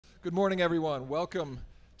Good morning, everyone. Welcome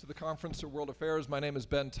to the Conference of World Affairs. My name is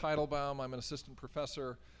Ben Teitelbaum. I'm an assistant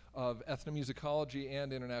professor of ethnomusicology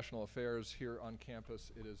and international affairs here on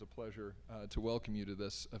campus. It is a pleasure to welcome you to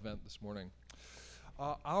this event this morning.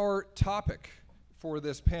 Our topic for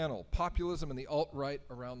this panel, populism and the alt-right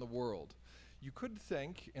around the world. You could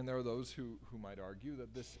think, and there are those who might argue,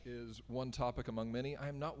 that this is one topic among many. I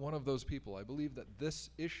am not one of those people. I believe that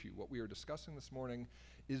this issue, what we are discussing this morning,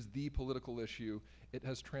 is the political issue. It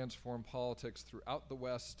has transformed politics throughout the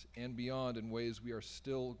West and beyond in ways we are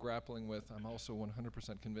still grappling with. I'm also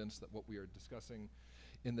 100% convinced that what we are discussing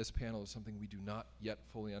in this panel is something we do not yet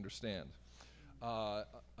fully understand. An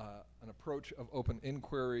approach of open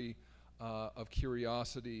inquiry, of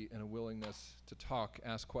curiosity, and a willingness to talk,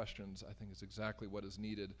 ask questions, I think is exactly what is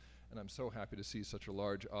needed. And I'm so happy to see such a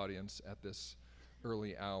large audience at this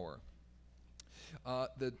early hour.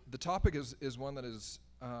 The topic is one that is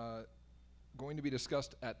going to be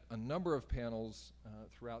discussed at a number of panels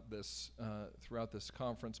throughout this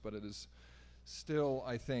conference, but it is still,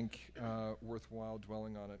 I think, worthwhile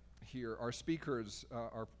dwelling on it here. Our speakers,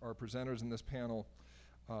 our presenters in this panel,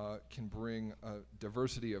 can bring a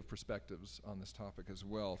diversity of perspectives on this topic as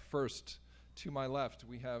well. First, to my left,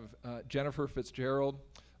 we have Jennifer Fitzgerald,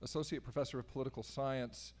 Associate Professor of Political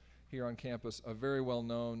Science here on campus, a very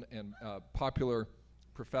well-known and popular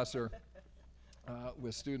professor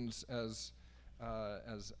with students, as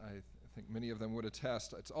I think many of them would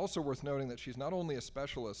attest. It's also worth noting that she's not only a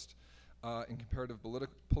specialist in comparative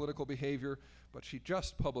political behavior, but she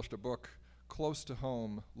just published a book close to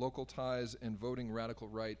home, Local Ties and Voting Radical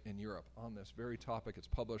Right in Europe, on this very topic. It's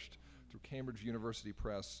published through Cambridge University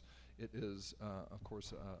Press. It is, of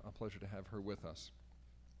course, a pleasure to have her with us.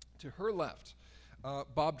 To her left,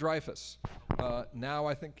 Bob Dreyfus, now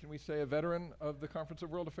I think, can we say a veteran of the Conference of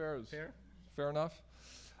World Affairs? Fair enough.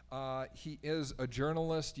 He is a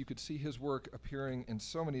journalist. You could see his work appearing in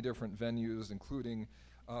so many different venues, including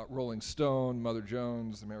Rolling Stone, Mother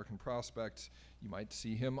Jones, American Prospect. You might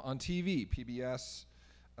see him on TV, PBS,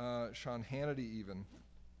 Sean Hannity even,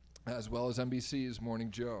 as well as NBC's Morning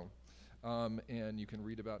Joe. And you can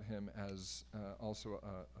read about him as also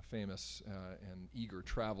a famous and eager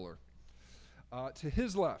traveler. To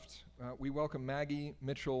his left, we welcome Maggie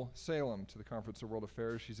Mitchell-Salem to the Conference of World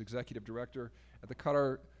Affairs. She's Executive Director at the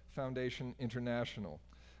Qatar Foundation International.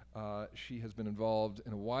 She has been involved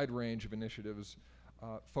in a wide range of initiatives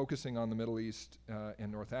focusing on the Middle East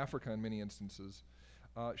and North Africa in many instances.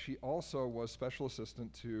 She also was Special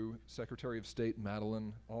Assistant to Secretary of State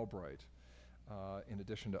Madeleine Albright, in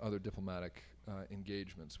addition to other diplomatic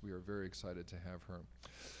engagements. We are very excited to have her.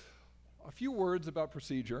 A few words about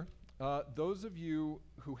procedure. Those of you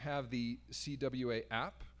who have the CWA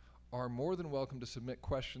app are more than welcome to submit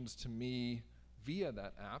questions to me via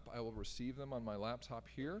that app. I will receive them on my laptop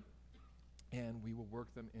here, and we will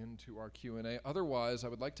work them into our Q&A. Otherwise, I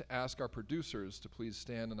would like to ask our producers to please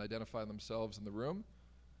stand and identify themselves in the room.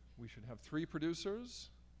 We should have 3 producers,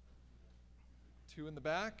 2 in the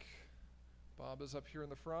back. Bob is up here in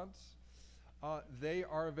the front. They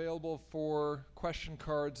are available for question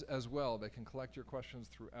cards as well. They can collect your questions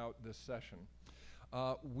throughout this session.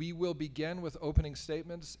 We will begin with opening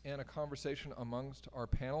statements and a conversation amongst our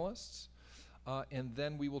panelists. And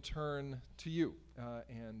then we will turn to you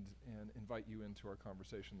and invite you into our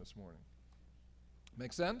conversation this morning.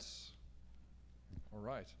 Make sense? All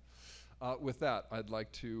right. With that, I'd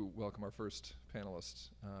like to welcome our first panelist,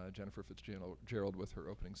 Jennifer Fitzgerald, with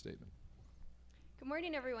her opening statement. Good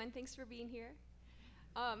morning, everyone. Thanks for being here.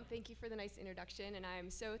 Thank you for the nice introduction, and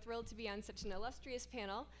I'm so thrilled to be on such an illustrious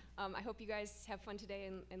panel. I hope you guys have fun today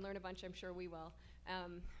and learn a bunch. I'm sure we will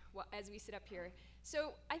as we sit up here.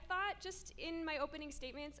 So I thought just in my opening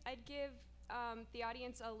statements, I'd give the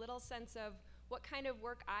audience a little sense of what kind of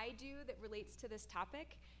work I do that relates to this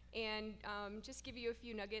topic, and just give you a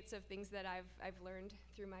few nuggets of things that I've learned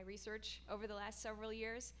through my research over the last several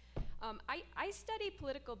years. I study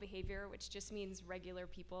political behavior, which just means regular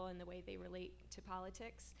people and the way they relate to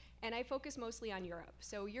politics, and I focus mostly on Europe.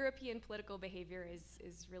 So European political behavior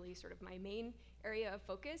is really sort of my main area of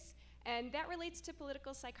focus, and that relates to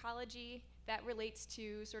political psychology, that relates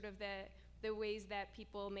to sort of the ways that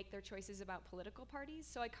people make their choices about political parties.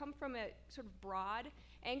 So I come from a sort of broad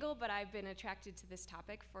angle, but I've been attracted to this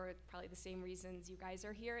topic for probably the same reasons you guys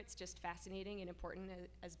are here. It's just fascinating and important.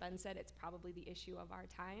 As Ben said, it's probably the issue of our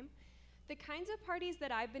time. The kinds of parties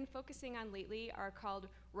that I've been focusing on lately are called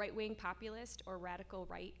right-wing populist or radical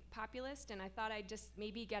right populist, and I thought I'd just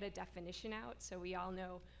maybe get a definition out so we all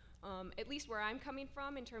know at least where I'm coming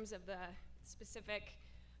from in terms of the specific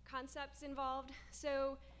concepts involved.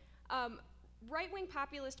 So right-wing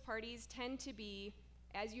populist parties tend to be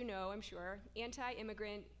as you know, I'm sure,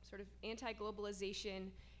 anti-immigrant, sort of anti-globalization,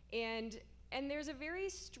 and there's a very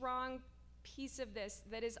strong piece of this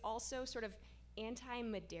that is also sort of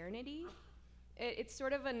anti-modernity. It's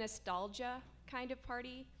sort of a nostalgia kind of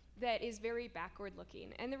party that is very backward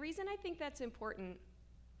looking. And the reason I think that's important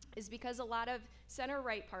is because a lot of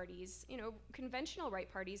center-right parties, conventional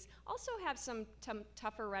right parties, also have some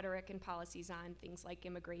tougher rhetoric and policies on things like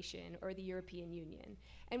immigration or the European Union.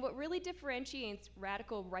 And what really differentiates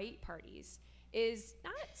radical right parties is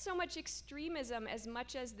not so much extremism as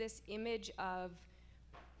much as this image of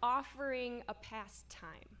offering a past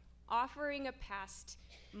time, offering a past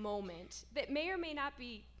moment that may or may not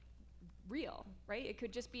be real, right? It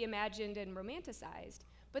could just be imagined and romanticized.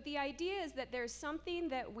 But the idea is that there's something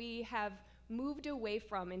that we have moved away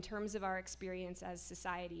from in terms of our experience as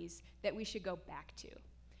societies that we should go back to.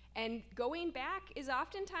 And going back is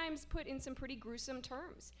oftentimes put in some pretty gruesome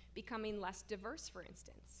terms, becoming less diverse, for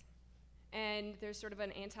instance. And there's sort of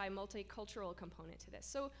an anti-multicultural component to this.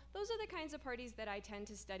 So those are the kinds of parties that I tend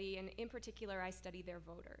to study, and in particular, I study their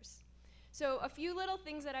voters. So a few little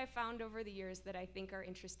things that I've found over the years that I think are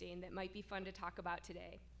interesting that might be fun to talk about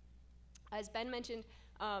today. As Ben mentioned,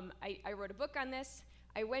 I wrote a book on this.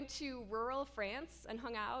 I went to rural France and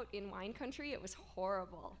hung out in wine country. It was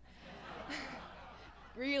horrible.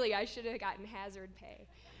 Really, I should have gotten hazard pay.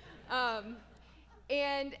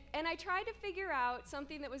 And I tried to figure out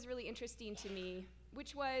something that was really interesting to me,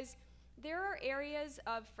 which was there are areas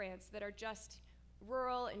of France that are just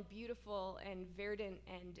rural and beautiful and verdant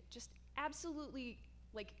and just absolutely,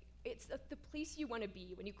 like, it's the place you want to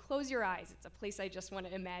be. When you close your eyes, it's a place I just want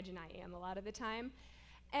to imagine I am a lot of the time.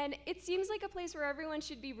 And it seems like a place where everyone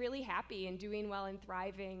should be really happy and doing well and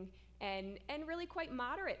thriving and really quite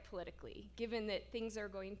moderate politically, given that things are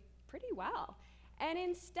going pretty well. And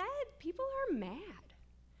instead, people are mad.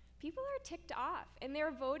 People are ticked off, and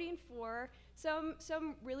they're voting for some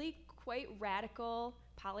really quite radical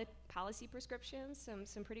policy prescriptions,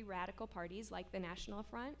 some pretty radical parties like the National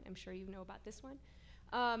Front. I'm sure you know about this one.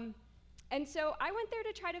 And so I went there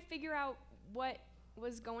to try to figure out what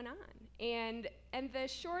was going on. And the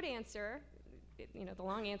short answer, the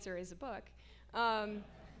long answer is a book.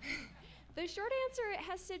 The short answer, it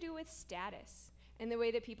has to do with status and the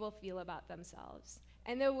way that people feel about themselves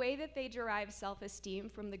and the way that they derive self-esteem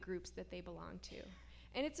from the groups that they belong to.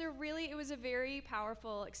 And it was a very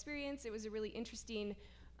powerful experience. It was a really interesting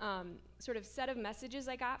sort of set of messages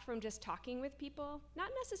I got from just talking with people, not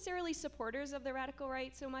necessarily supporters of the radical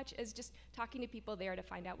right so much as just talking to people there to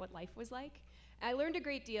find out what life was like. I learned a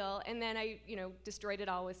great deal, and then I destroyed it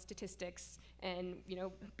all with statistics and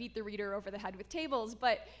beat the reader over the head with tables.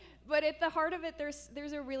 But at the heart of it,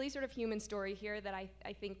 there's a really sort of human story here that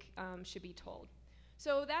I think should be told.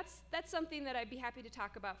 So that's something that I'd be happy to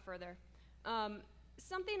talk about further.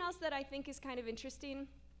 Something else that I think is kind of interesting,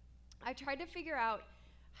 I tried to figure out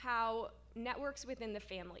how networks within the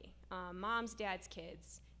family, moms, dads,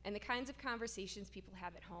 kids, and the kinds of conversations people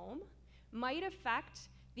have at home might affect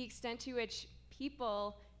the extent to which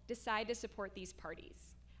people decide to support these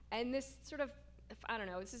parties. And this sort of, I don't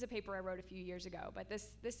know, this is a paper I wrote a few years ago, but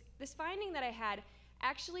this finding that I had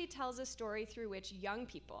actually tells a story through which young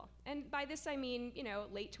people, and by this I mean,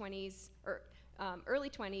 late 20s or early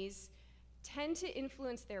 20s, tend to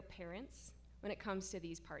influence their parents when it comes to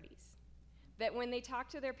these parties. That when they talk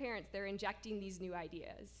to their parents, they're injecting these new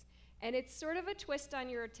ideas. And it's sort of a twist on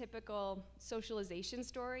your typical socialization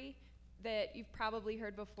story that you've probably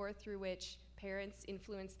heard before, through which parents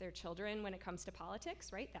influence their children when it comes to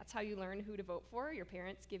politics, right? That's how you learn who to vote for. Your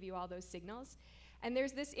parents give you all those signals. And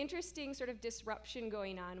there's this interesting sort of disruption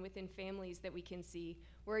going on within families that we can see,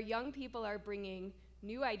 where young people are bringing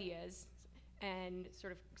new ideas and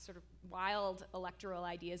sort of wild electoral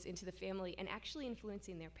ideas into the family and actually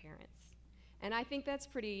influencing their parents. And I think that's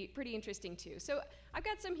pretty interesting too. So I've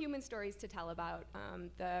got some human stories to tell about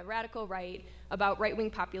the radical right, about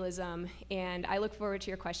right-wing populism, and I look forward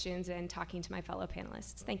to your questions and talking to my fellow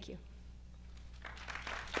panelists. Thank you.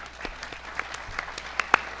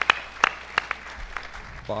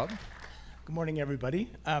 Bob? Good morning,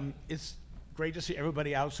 everybody. It's great to see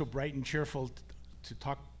everybody out so bright and cheerful to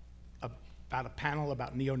talk about a panel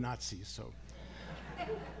about neo-Nazis. So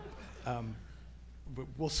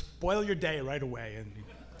we'll spoil your day right away, and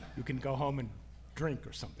you can go home and drink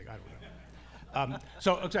or something. I don't know.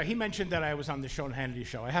 So he mentioned that I was on the Sean Hannity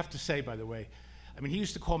show. I have to say, by the way, I mean, he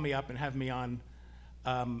used to call me up and have me on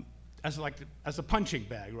as a punching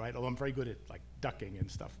bag, right? Although I'm very good at like ducking and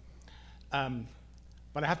stuff.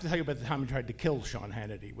 But I have to tell you about the time I tried to kill Sean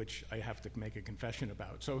Hannity, which I have to make a confession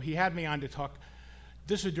about. So he had me on to talk.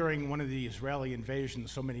 This was during one of the Israeli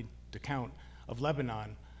invasions, so many to count, of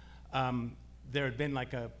Lebanon, there had been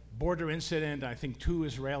like a border incident. I think 2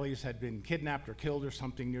 Israelis had been kidnapped or killed or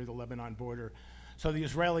something near the Lebanon border. So the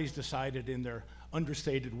Israelis decided in their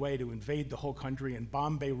understated way to invade the whole country and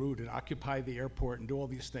bomb Beirut and occupy the airport and do all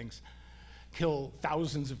these things, kill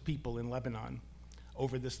thousands of people in Lebanon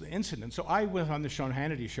over this incident. So I went on the Sean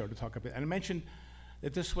Hannity show to talk about it, and I mentioned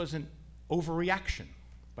that this was an overreaction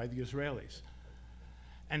by the Israelis.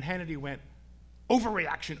 And Hannity went,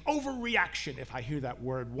 overreaction, overreaction. If I hear that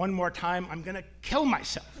word one more time, I'm gonna kill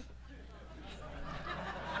myself.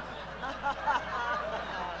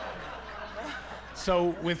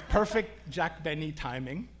 So with perfect Jack Benny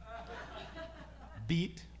timing,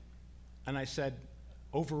 beat, and I said,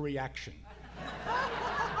 overreaction.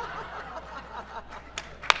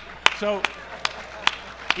 So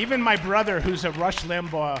even my brother, who's a Rush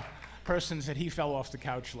Limbaugh person, said he fell off the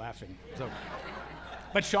couch laughing. So,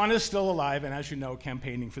 but Sean is still alive, and as you know,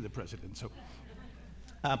 campaigning for the president.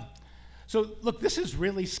 So look, this is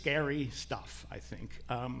really scary stuff, I think.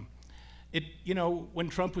 When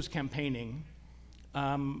Trump was campaigning,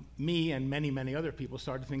 me and many, many other people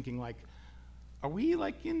started thinking, like, are we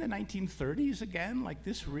like in the 1930s again? Like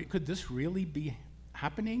could this really be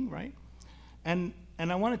happening, right? And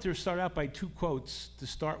I wanted to start out by 2 quotes to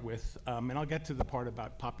start with, and I'll get to the part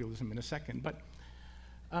about populism in a second. But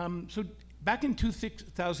so back in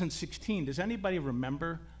 2016, does anybody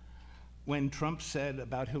remember when Trump said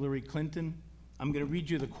about Hillary Clinton? I'm going to read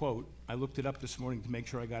you the quote. I looked it up this morning to make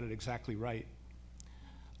sure I got it exactly right.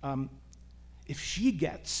 If she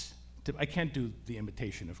gets to, I can't do the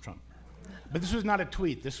imitation of Trump, but this was not a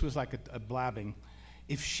tweet. This was like a blabbing.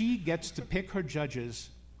 If she gets to pick her judges,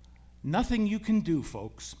 nothing you can do,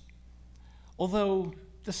 folks. Although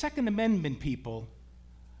the Second Amendment people,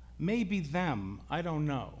 maybe them, I don't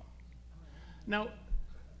know. Now,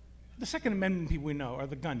 the Second Amendment people we know are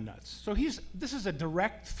the gun nuts. So this is a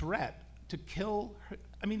direct threat to kill her.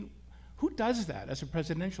 I mean, who does that as a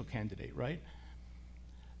presidential candidate, right?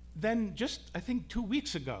 Then just, I think 2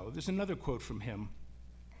 weeks ago, there's another quote from him.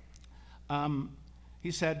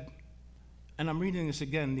 He said, and I'm reading this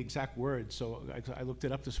again, the exact words, so I looked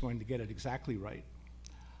it up this morning to get it exactly right.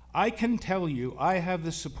 I can tell you I have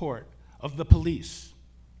the support of the police.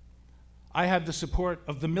 I have the support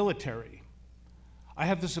of the military. I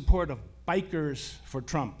have the support of bikers for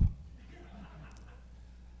Trump.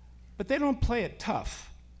 But they don't play it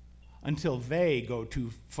tough until they go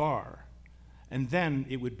too far. And then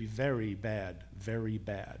it would be very bad, very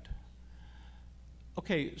bad.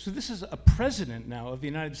 Okay, so this is a president now of the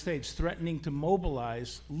United States threatening to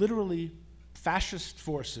mobilize literally fascist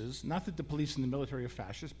forces, not that the police and the military are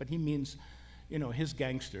fascist, but he means, his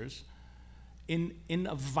gangsters, in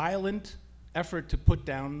a violent effort to put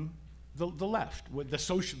down the left, with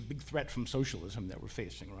the big threat from socialism that we're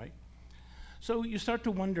facing, right? So you start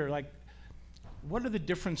to wonder, like, what are the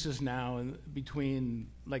differences now between,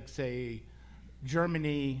 like, say,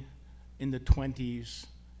 Germany in the 20s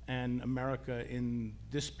and America in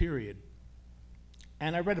this period?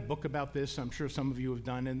 And I read a book about this, I'm sure some of you have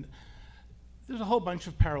done, and there's a whole bunch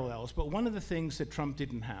of parallels, but one of the things that Trump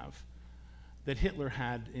didn't have, that Hitler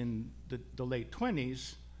had in the late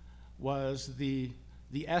 20s, was the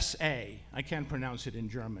SA. I can't pronounce it in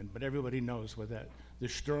German, but everybody knows what that, the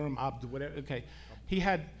Sturm, whatever, okay. He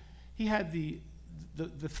had the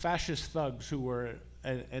fascist thugs who were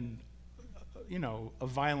a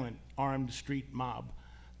violent armed street mob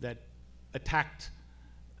that attacked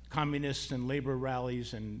communists and labor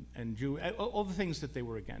rallies and all the things that they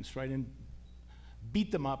were against, right? And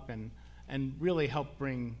beat them up and really helped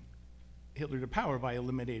bring Hitler to power by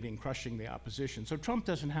eliminating, crushing the opposition. So Trump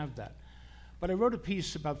doesn't have that. But I wrote a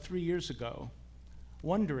piece about 3 years ago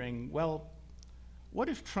wondering, well, what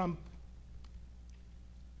if Trump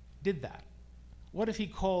did that? What if he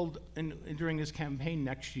called, during his campaign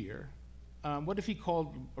next year, what if he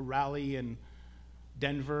called a rally in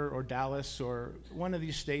Denver or Dallas or one of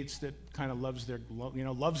these states that kind of loves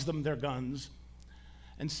them their guns,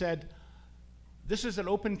 and said, this is an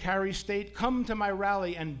open carry state, come to my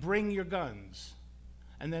rally and bring your guns.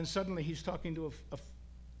 And then suddenly he's talking to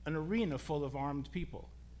an arena full of armed people.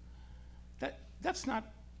 That's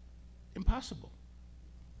not impossible.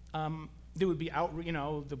 There would be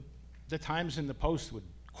the Times and the Post would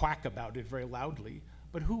quack about it very loudly,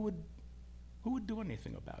 but who would do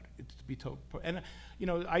anything about it? It's to be told. And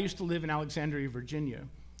I used to live in Alexandria, Virginia.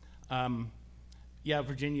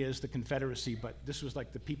 Virginia is the Confederacy, but this was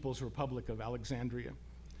like the People's Republic of Alexandria.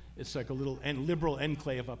 It's like a little liberal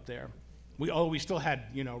enclave up there. We still had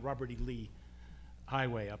Robert E. Lee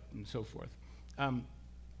Highway up and so forth.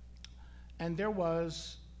 And there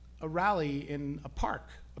was a rally in a park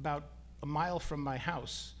about a mile from my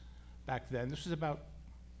house back then. This was about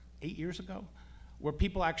 8 years ago, where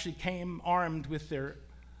people actually came armed with their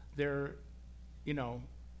you know,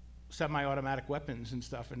 semi-automatic weapons and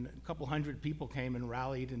stuff, and a couple hundred people came and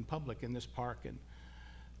rallied in public in this park, and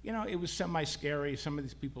you know, it was semi-scary. Some of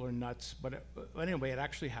these people are nuts, but anyway, it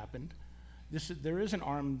actually happened. There is an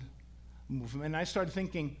armed movement, and I started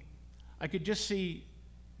thinking, I could just see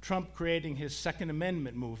Trump creating his Second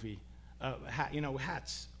Amendment movie, you know,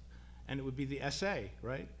 hats, and it would be the SA,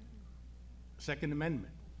 right? Second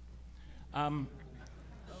Amendment.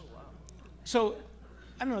 So,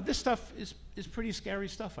 I don't know, this stuff is pretty scary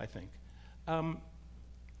stuff, I think.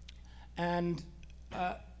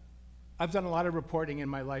 I've done a lot of reporting in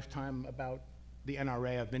my lifetime about the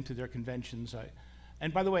NRA. I've been to their conventions.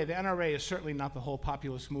 And by the way, the NRA is certainly not the whole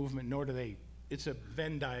populist movement, nor do they, it's a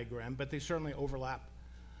Venn diagram, but they certainly overlap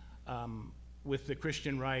with the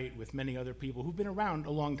Christian right, with many other people who've been around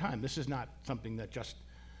a long time. This is not something that just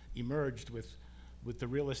emerged with the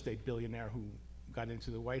real estate billionaire who got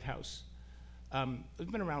into the White House.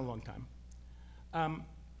 It's been around a long time.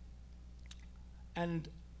 And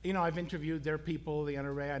you know, I've interviewed their people, the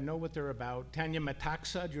NRA. I know what they're about. Tanya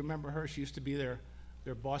Metaxa, do you remember her? She used to be their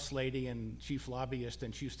boss lady and chief lobbyist,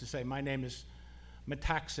 and she used to say, my name is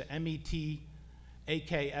Metaxa, M-E-T-A-K-S-A,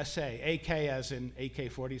 AK as in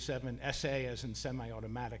AK-47, S-A as in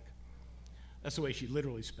semi-automatic. That's the way she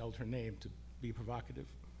literally spelled her name, to be provocative.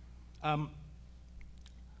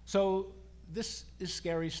 So this is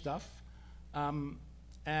scary stuff.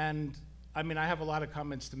 And I mean, I have a lot of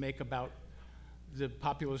comments to make about the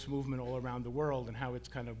populist movement all around the world and how it's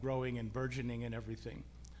kind of growing and burgeoning and everything.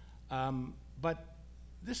 But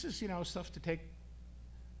this is, you know, stuff to take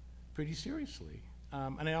pretty seriously.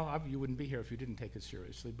 And I know you wouldn't be here if you didn't take it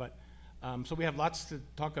seriously, but so we have lots to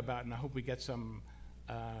talk about, and I hope we get some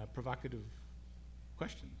provocative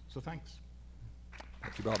questions. So thanks.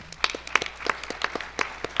 Thank you, Bob.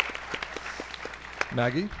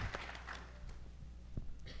 Maggie?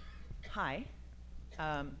 Hi.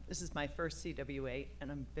 This is my first CWA,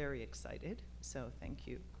 and I'm very excited, so thank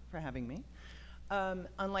you for having me.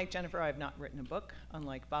 Unlike Jennifer, I have not written a book.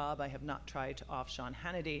 Unlike Bob, I have not tried to off Sean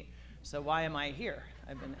Hannity, so why am I here?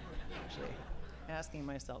 I've been actually asking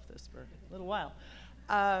myself this for a little while.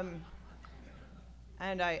 And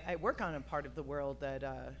I work on a part of the world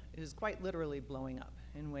that is quite literally blowing up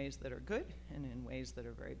in ways that are good and in ways that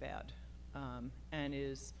are very bad, and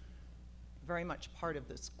is very much part of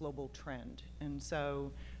this global trend. And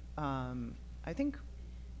so I think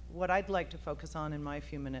what I'd like to focus on in my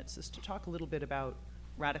few minutes is to talk a little bit about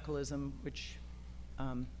radicalism, which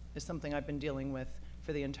is something I've been dealing with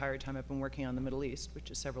for the entire time I've been working on the Middle East, which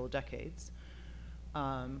is several decades.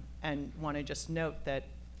 And want to just note that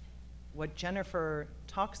what Jennifer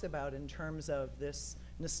talks about in terms of this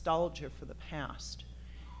nostalgia for the past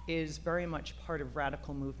is very much part of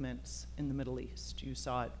radical movements in the Middle East. You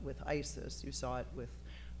saw it with ISIS, you saw it with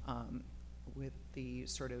the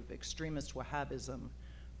sort of extremist Wahhabism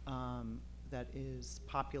that is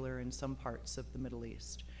popular in some parts of the Middle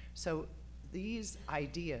East. So these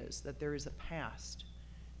ideas that there is a past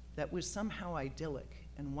that was somehow idyllic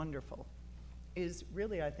and wonderful is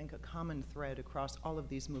really, I think, a common thread across all of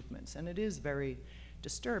these movements, and it is very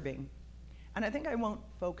disturbing. And I think I won't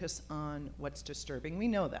focus on what's disturbing. We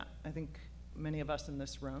know that. I think many of us in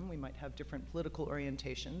this room, we might have different political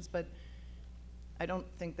orientations, but I don't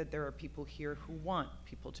think that there are people here who want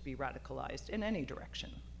people to be radicalized in any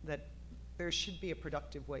direction, that there should be a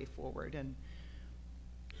productive way forward. And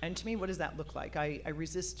to me, what does that look like? I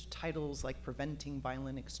resist titles like preventing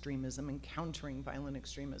violent extremism and countering violent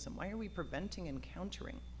extremism. Why are we preventing and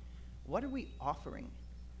countering? What are we offering?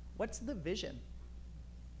 What's the vision?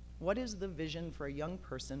 What is the vision for a young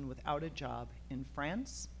person without a job in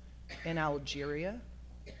France, in Algeria,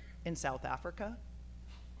 in South Africa,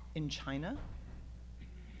 in China?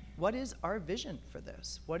 What is our vision for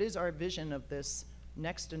this? What is our vision of this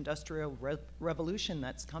next industrial revolution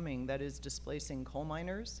that's coming, that is displacing coal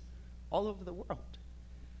miners all over the world?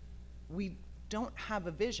 We don't have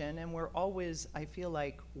a vision, and we're always, I feel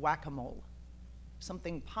like, whack-a-mole.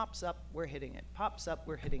 Something pops up, we're hitting it. Pops up,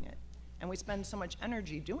 we're hitting it. And we spend so much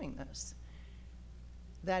energy doing this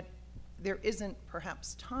that there isn't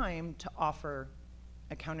perhaps time to offer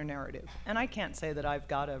a counter-narrative. And I can't say that I've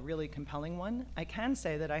got a really compelling one. I can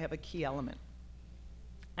say that I have a key element,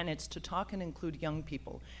 and it's to talk and include young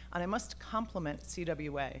people. And I must compliment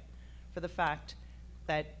CWA for the fact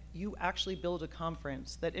that you actually build a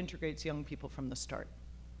conference that integrates young people from the start.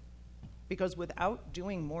 Because without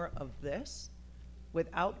doing more of this,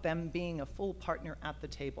 without them being a full partner at the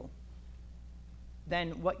table,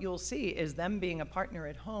 then what you'll see is them being a partner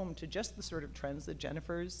at home to just the sort of trends that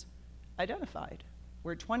Jennifer's identified,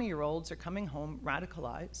 where 20-year-olds are coming home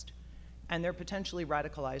radicalized, and they're potentially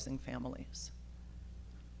radicalizing families.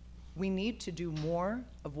 We need to do more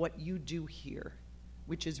of what you do here,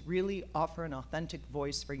 which is really offer an authentic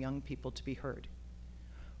voice for young people to be heard.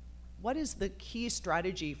 What is the key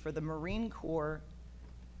strategy for the Marine Corps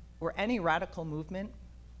or any radical movement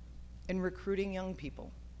in recruiting young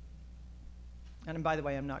people? And by the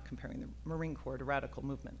way, I'm not comparing the Marine Corps to radical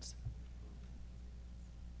movements.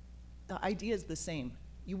 The idea is the same.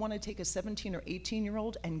 You want to take a 17 or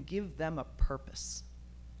 18-year-old and give them a purpose.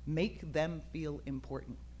 Make them feel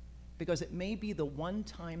important, because it may be the one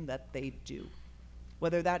time that they do.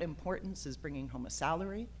 Whether that importance is bringing home a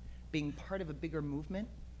salary, being part of a bigger movement,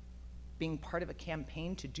 being part of a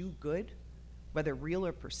campaign to do good, whether real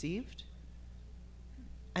or perceived.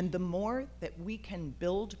 And the more that we can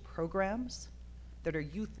build programs that are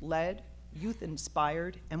youth-led,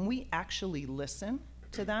 youth-inspired, and we actually listen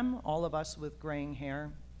to them, all of us with graying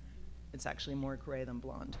hair, it's actually more gray than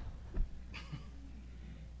blonde,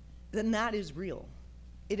 then that is real.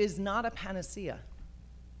 It is not a panacea.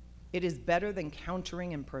 It is better than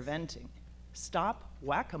countering and preventing. Stop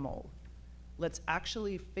whack-a-mole. Let's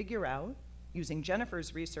actually figure out, using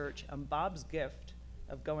Jennifer's research and Bob's gift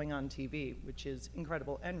of going on TV, which is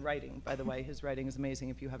incredible, and writing, by the way. His writing is amazing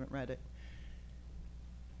if you haven't read it.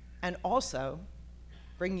 And also,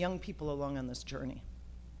 bring young people along on this journey.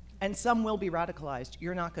 And some will be radicalized.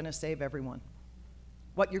 You're not going to save everyone.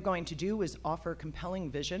 What you're going to do is offer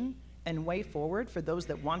compelling vision and way forward for those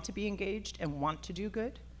that want to be engaged and want to do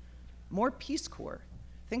good. More Peace Corps.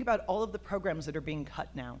 Think about all of the programs that are being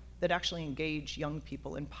cut now that actually engage young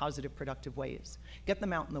people in positive, productive ways. Get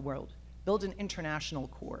them out in the world. Build an international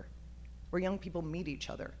corps where young people meet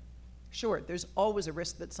each other. Sure, there's always a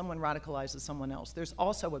risk that someone radicalizes someone else. There's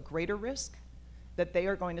also a greater risk that they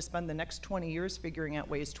are going to spend the next 20 years figuring out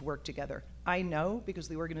ways to work together. I know, because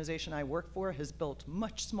the organization I work for has built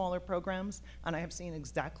much smaller programs, and I have seen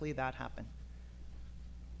exactly that happen.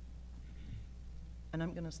 And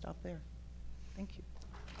I'm going to stop there. Thank you.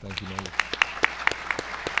 Thank you, Maggie.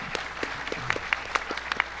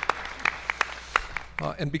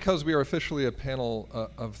 And because we are officially a panel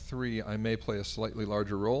of three, I may play a slightly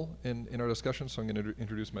larger role in our discussion, so I'm going to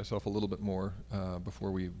introduce myself a little bit more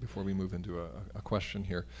before we move into a question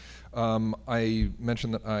here. I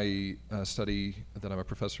mentioned that I that I'm a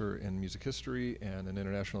professor in music history and in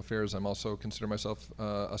international affairs. I'm also consider myself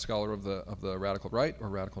a scholar of the radical right or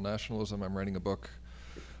radical nationalism. I'm writing a book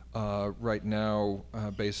right now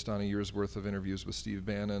based on a year's worth of interviews with Steve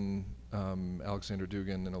Bannon, Alexander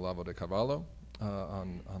Dugin, and Olavo de Carvalho.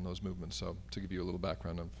 On those movements, so to give you a little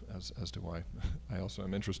background of as to why I also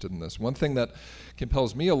am interested in this. One thing that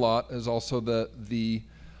compels me a lot is also the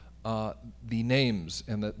names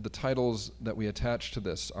and the titles that we attach to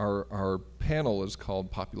this. Our panel is called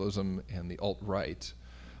Populism and the Alt-Right.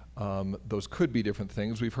 Those could be different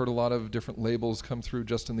things. We've heard a lot of different labels come through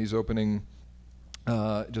just in these opening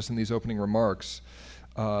remarks.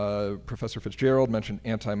 Professor Fitzgerald mentioned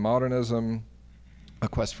anti-modernism, a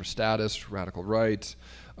quest for status, radical right,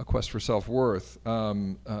 a quest for self-worth.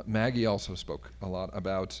 Maggie also spoke a lot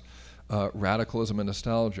about radicalism and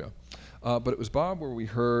nostalgia. But it was Bob where we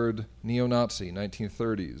heard neo-Nazi,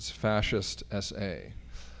 1930s, fascist SA.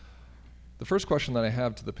 The first question that I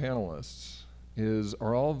have to the panelists is,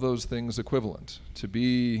 are all of those things equivalent? To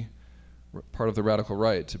be part of the radical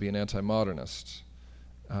right, to be an anti-modernist,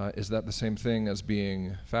 is that the same thing as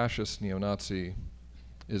being fascist, neo-Nazi?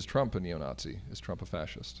 Is Trump a neo-Nazi? Is Trump a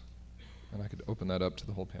fascist? And I could open that up to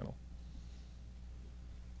the whole panel.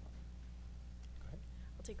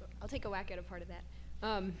 I'll take a whack at a part of that.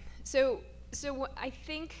 So I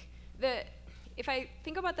think that if I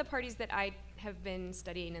think about the parties that I have been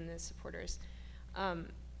studying and the supporters,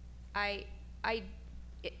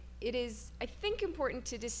 it is, I think, important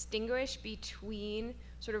to distinguish between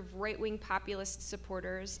sort of right-wing populist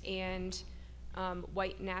supporters and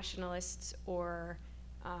white nationalists or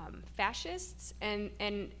fascists, and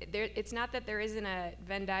it's not that there isn't a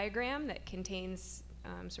Venn diagram that contains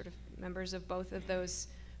sort of members of both of those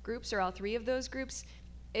groups or all three of those groups.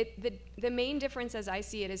 The main difference, as I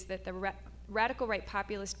see it, is that the radical right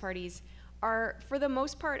populist parties are, for the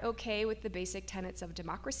most part, okay with the basic tenets of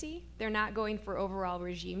democracy. They're not going for overall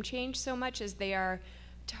regime change so much as they are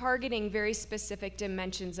targeting very specific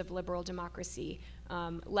dimensions of liberal democracy,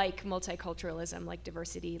 like multiculturalism, like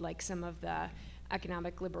diversity, like some of the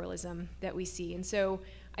economic liberalism that we see. And so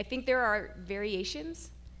I think there are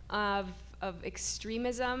variations of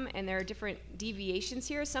extremism, and there are different deviations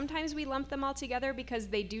here. Sometimes we lump them all together because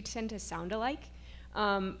they do tend to sound alike.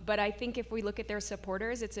 But I think if we look at their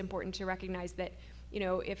supporters, it's important to recognize that,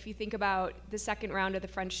 if you think about the second round of the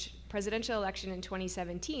French presidential election in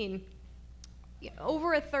 2017,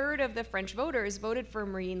 over a third of the French voters voted for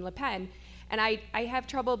Marine Le Pen. And I have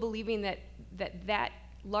trouble believing that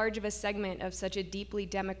large of a segment of such a deeply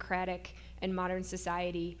democratic and modern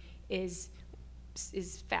society is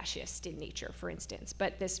fascist in nature, for instance.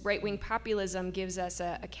 But this right-wing populism gives us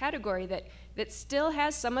a category that still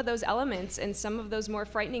has some of those elements and some of those more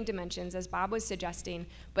frightening dimensions, as Bob was suggesting,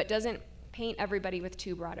 but doesn't paint everybody with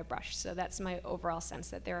too broad a brush. So that's my overall sense,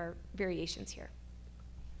 that there are variations here.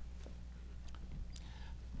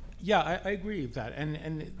 Yeah, I agree with that.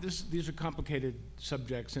 And these are complicated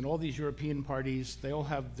subjects, and all these European parties, they all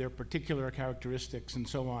have their particular characteristics and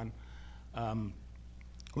so on.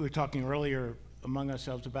 We were talking earlier among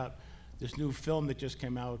ourselves about this new film that just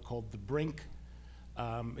came out called The Brink.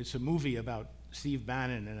 It's a movie about Steve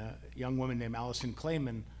Bannon, and a young woman named Alison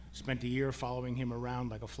Clayman spent a year following him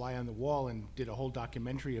around like a fly on the wall and did a whole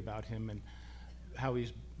documentary about him and how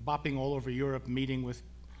he's bopping all over Europe, meeting with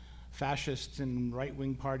fascists and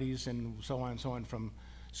right-wing parties and so on, from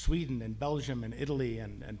Sweden and Belgium and Italy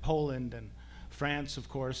and Poland and France, of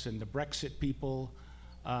course, and the Brexit people.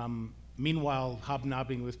 Meanwhile,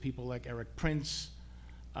 hobnobbing with people like Eric Prince,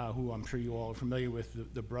 who I'm sure you all are familiar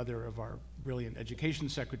with, the brother of our brilliant education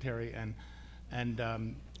secretary, and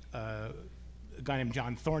a guy named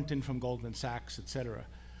John Thornton from Goldman Sachs, et cetera.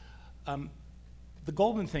 The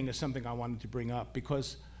Goldman thing is something I wanted to bring up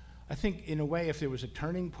because I think, in a way, if there was a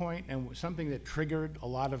turning point and something that triggered a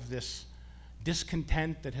lot of this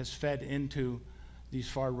discontent that has fed into these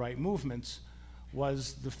far-right movements,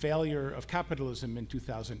 was the failure of capitalism in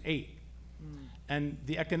 2008. And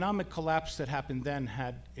the economic collapse that happened then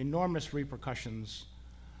had enormous repercussions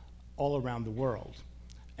all around the world.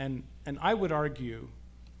 And I would argue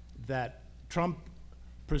that Trump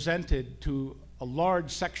presented to a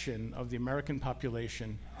large section of the American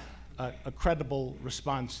population a credible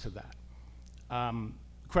response to that.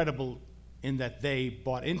 Credible in that they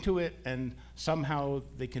bought into it, and somehow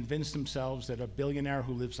they convinced themselves that a billionaire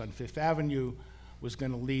who lives on Fifth Avenue was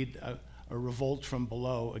going to lead a revolt from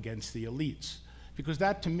below against the elites. Because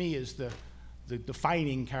that, to me, is the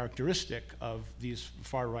defining characteristic of these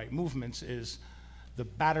far-right movements, is the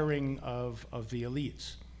battering of the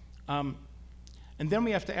elites. And then we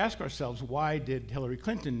have to ask ourselves, why did Hillary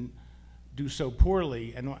Clinton do so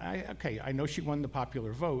poorly? And I know she won the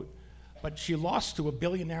popular vote, but she lost to a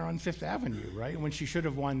billionaire on Fifth Avenue, right? When she should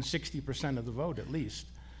have won 60% of the vote at least,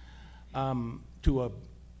 to a,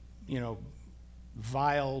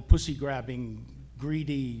 vile, pussy-grabbing,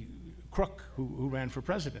 greedy crook who ran for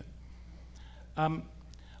president.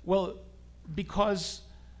 Well, because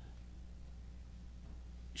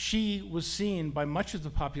she was seen by much of the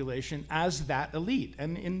population as that elite,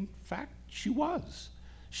 and in fact, she was.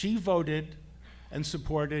 She voted and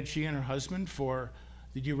supported, she and her husband, for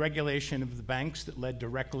the deregulation of the banks that led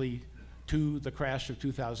directly to the crash of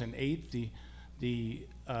 2008, the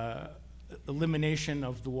elimination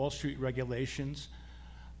of the Wall Street regulations.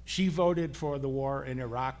 She voted for the war in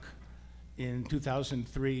Iraq in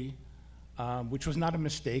 2003, which was not a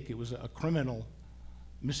mistake. It was a criminal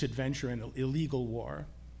misadventure and an illegal war.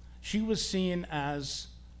 She was seen as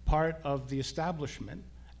part of the establishment,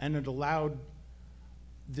 and it allowed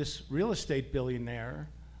this real estate billionaire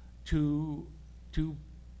to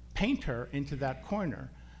paint her into that corner.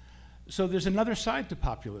 So there's another side to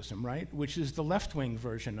populism, right? Which is the left-wing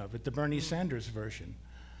version of it, the Bernie Sanders version.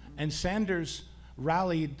 And Sanders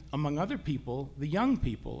rallied, among other people, the young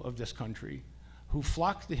people of this country who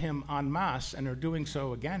flocked to him en masse and are doing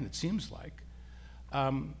so again, it seems like,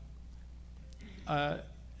 and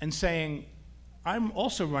saying, I'm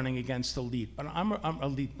also running against elite, but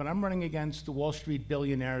I'm running against the Wall Street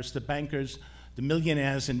billionaires, the bankers, the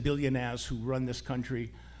millionaires and billionaires who run this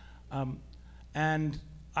country. And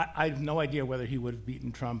I have no idea whether he would have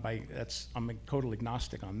beaten Trump. I'm a total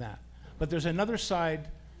agnostic on that. But there's another side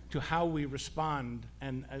to how we respond,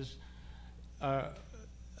 and as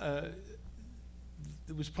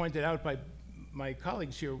it was pointed out by my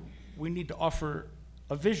colleagues here, we need to offer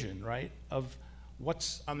a vision, right, of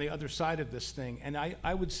what's on the other side of this thing. And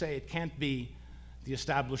I would say it can't be the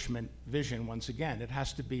establishment vision once again. It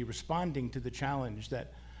has to be responding to the challenge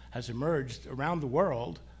that has emerged around the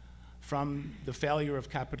world from the failure of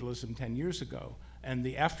capitalism 10 years ago and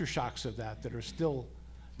the aftershocks of that are still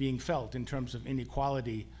being felt in terms of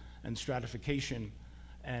inequality and stratification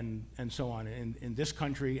and so on in this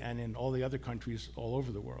country and in all the other countries all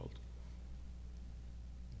over the world.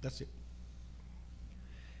 That's it.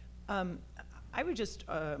 I would just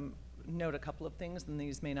note a couple of things, and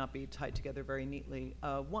these may not be tied together very neatly.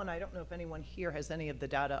 One, I don't know if anyone here has any of the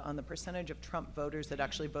data on the percentage of Trump voters that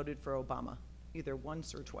actually voted for Obama, either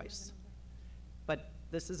once or twice. But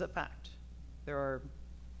this is a fact. There are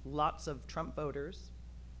lots of Trump voters,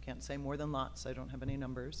 can't say more than lots, I don't have any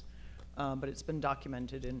numbers, but it's been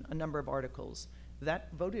documented in a number of articles,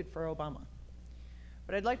 that voted for Obama.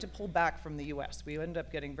 But I'd like to pull back from the US. We end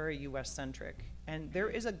up getting very US-centric. And there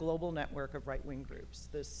is a global network of right-wing groups.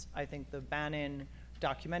 This, I think the Bannon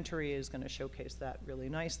documentary is going to showcase that really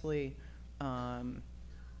nicely. And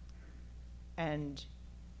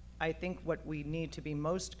I think what we need to be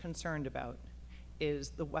most concerned about is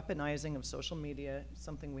the weaponizing of social media,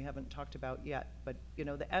 something we haven't talked about yet. But you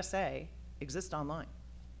know, the SA exists online.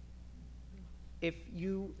 If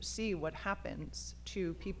you see what happens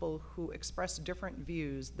to people who express different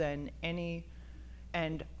views than any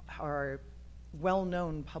and are well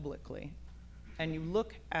known publicly, and you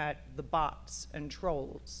look at the bots and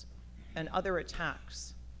trolls and other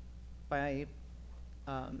attacks by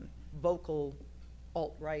vocal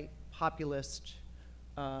alt-right populist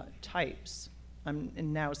types, I'm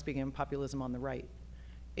now speaking of populism on the right,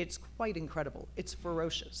 it's quite incredible. It's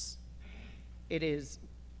ferocious. It is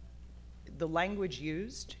the language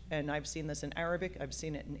used, and I've seen this in Arabic, I've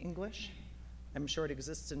seen it in English, I'm sure it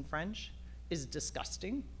exists in French, is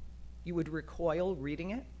disgusting. You would recoil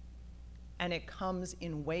reading it, and it comes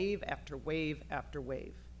in wave after wave after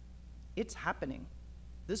wave. It's happening.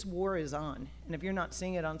 This war is on, and if you're not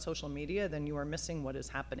seeing it on social media, then you are missing what is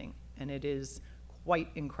happening, and it is quite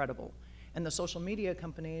incredible. And the social media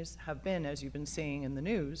companies have been, as you've been seeing in the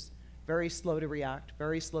news, very slow to react,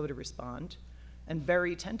 very slow to respond, and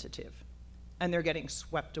very tentative, and they're getting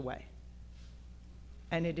swept away.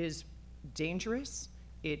 And it is dangerous.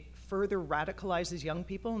 It further radicalizes young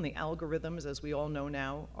people, and the algorithms, as we all know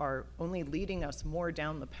now, are only leading us more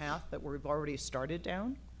down the path that we've already started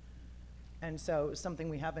down. And so something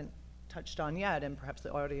we haven't touched on yet, and perhaps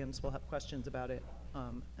the audience will have questions about it,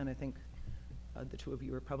 and I think the two of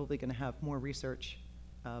you are probably going to have more research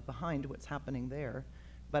behind what's happening there.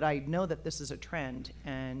 But I know that this is a trend,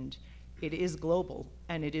 and it is global,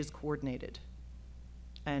 and it is coordinated.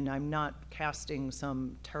 And I'm not casting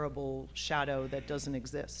some terrible shadow that doesn't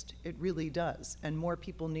exist. It really does, and more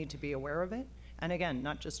people need to be aware of it. And again,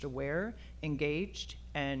 not just aware, engaged,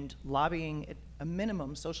 and lobbying at a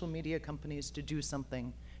minimum social media companies to do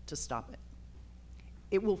something to stop it.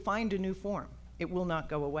 It will find a new form. It will not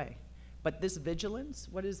go away. But this vigilance,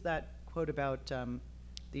 what is that quote about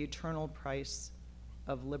the eternal price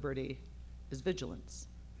of liberty is vigilance?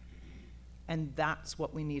 And that's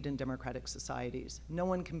what we need in democratic societies. No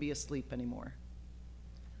one can be asleep anymore.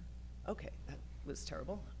 Okay, that was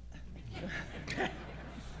terrible.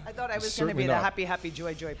 I thought I was going to be the happy, happy,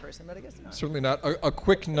 joy, joy person, but I guess not. Certainly not. A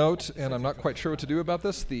quick note, and I'm not quite sure what to do about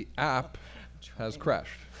this. The app has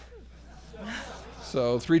crashed.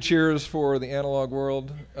 So 3 cheers for the analog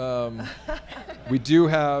world. We still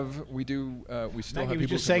have Maggie people was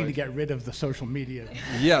just saying to get rid of the social media.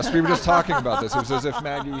 Yes, we were just talking about this. It was as if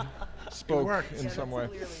Maggie spoke in some way.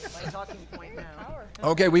 Clearly my talking point now.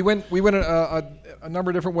 Okay, we went a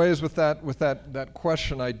number of different ways with that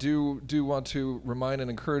question. I do want to remind and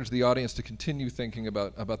encourage the audience to continue thinking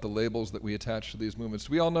about the labels that we attach to these movements.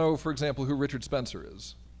 We all know, for example, who Richard Spencer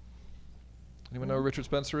is. Anyone know who Richard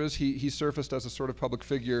Spencer is? He surfaced as a sort of public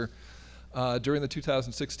figure during the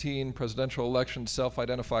 2016 presidential election.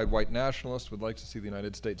 Self-identified white nationalist, would like to see the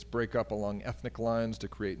United States break up along ethnic lines to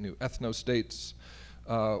create new ethno-states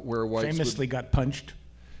where whites famously got punched.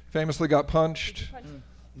 Famously got punched.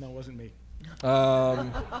 No, it wasn't me.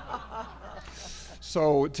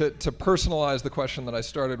 So to personalize the question that I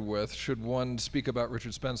started with, should one speak about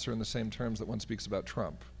Richard Spencer in the same terms that one speaks about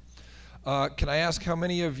Trump? Can I ask how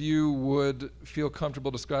many of you would feel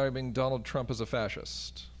comfortable describing Donald Trump as a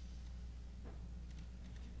fascist?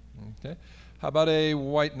 Okay. How about a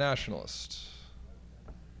white nationalist?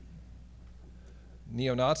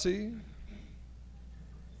 Neo-Nazi?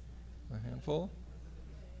 A handful.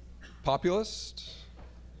 Populist?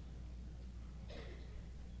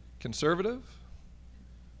 Conservative?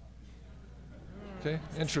 Okay,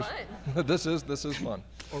 interesting. This is fun.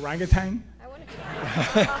 Orangutan? I want to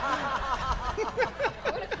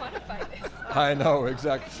quantify this. I know,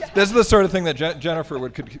 exactly. This is the sort of thing that Jennifer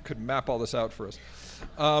could map all this out for us.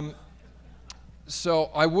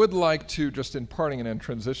 So I would like to, just in parting and then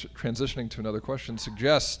transitioning to another question,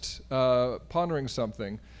 suggest pondering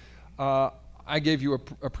something. I gave you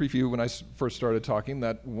a preview when I first started talking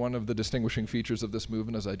that one of the distinguishing features of this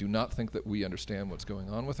movement is I do not think that we understand what's going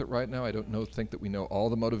on with it right now. I don't think that we know all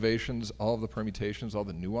the motivations, all of the permutations, all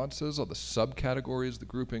the nuances, all the subcategories, the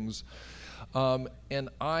groupings. And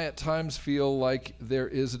I at times feel like there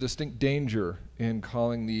is a distinct danger in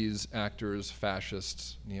calling these actors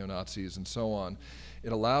fascists, neo-Nazis, and so on.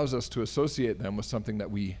 It allows us to associate them with something that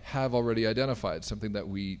we have already identified, something that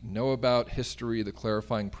we know about history. The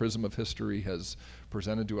clarifying prism of history has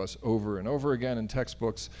presented to us over and over again in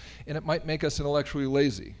textbooks, and it might make us intellectually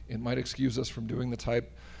lazy. It might excuse us from doing the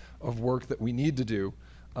type of work that we need to do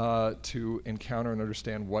to encounter and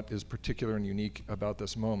understand what is particular and unique about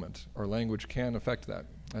this moment. Our language can affect that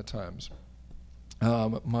at times.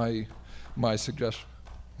 My suggestion.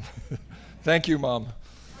 Thank you, Mom.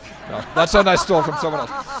 No, that's something I stole from someone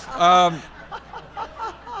else.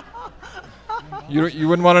 You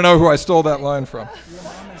wouldn't want to know who I stole that line from.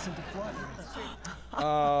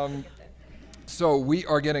 So we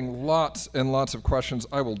are getting lots and lots of questions.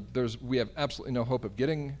 We have absolutely no hope of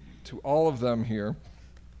getting to all of them here.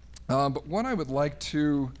 But what I would like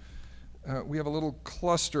to, we have a little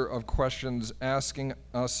cluster of questions asking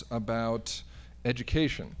us about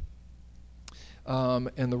education.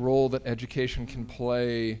 And the role that education can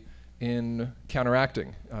play in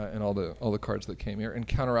counteracting, and all the cards that came here, in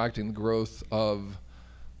counteracting the growth of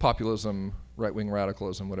populism, right-wing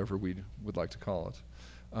radicalism, whatever we would like to call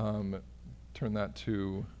it. Turn that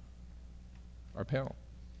to our panel.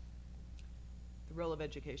 The role of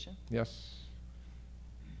education? Yes.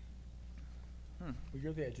 Well,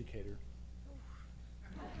 you're the educator.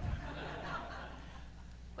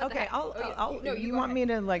 Okay, No, you go want ahead.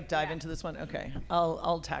 me to like dive Yeah. into this one? Okay,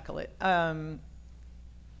 I'll tackle it.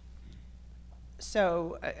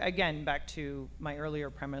 So again, back to my earlier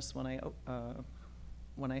premise when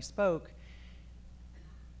I spoke,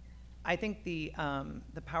 I think the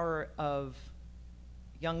power of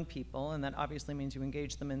young people, and that obviously means you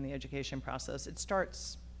engage them in the education process. It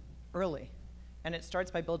starts early, and it starts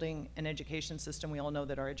by building an education system. We all know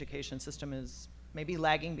that our education system is maybe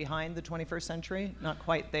lagging behind the 21st century, not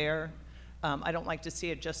quite there. I don't like to see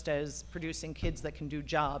it just as producing kids that can do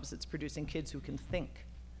jobs. It's producing kids who can think.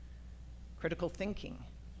 Critical thinking.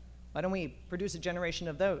 Why don't we produce a generation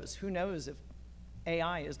of those? Who knows if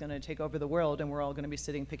AI is going to take over the world and we're all going to be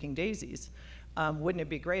sitting picking daisies? Wouldn't it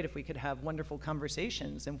be great if we could have wonderful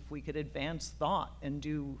conversations and if we could advance thought and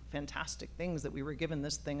do fantastic things that we were given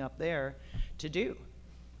this thing up there to do?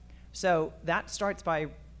 So that starts by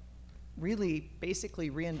really basically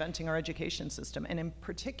reinventing our education system, and in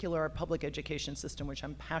particular our public education system, which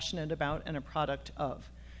I'm passionate about and a product of.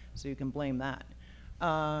 So you can blame that.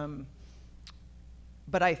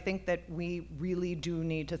 But I think that we really do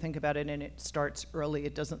need to think about it, and it starts early.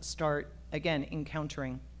 It doesn't start, again,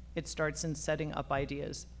 encountering. It starts in setting up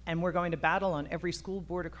ideas. And we're going to battle on every school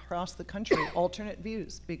board across the country alternate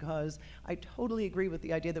views, because I totally agree with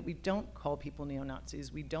the idea that we don't call people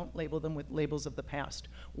neo-Nazis. We don't label them with labels of the past.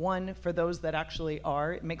 One, for those that actually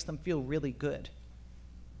are, it makes them feel really good.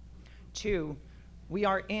 Two, we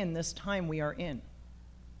are in this time we are in.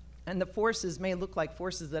 And the forces may look like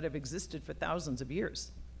forces that have existed for thousands of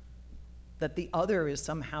years. That the other is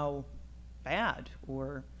somehow bad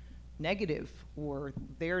or negative or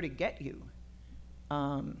there to get you.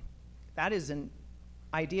 That is an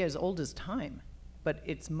idea as old as time, but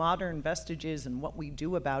its modern vestiges and what we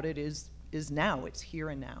do about it is now. It's here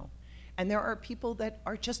and now. And there are people that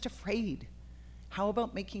are just afraid. How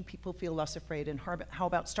about making people feel less afraid? And how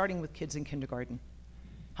about starting with kids in kindergarten?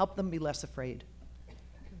 Help them be less afraid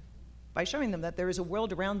by showing them that there is a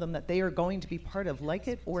world around them that they are going to be part of, like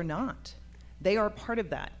it or not. They are part of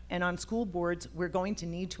that. And on school boards, we're going to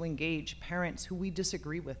need to engage parents who we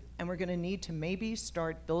disagree with. And we're going to need to maybe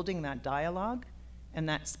start building that dialogue and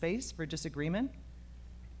that space for disagreement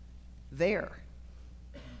there.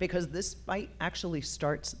 Because this fight actually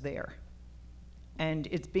starts there. And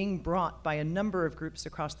it's being brought by a number of groups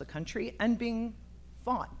across the country and being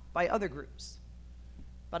fought by other groups.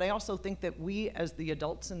 But I also think that we, as the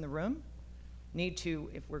adults in the room, need to,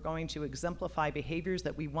 if we're going to exemplify behaviors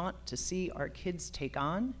that we want to see our kids take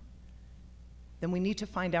on, then we need to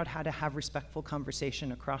find out how to have respectful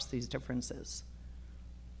conversation across these differences.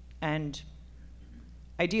 And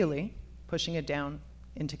ideally, pushing it down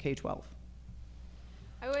into K-12.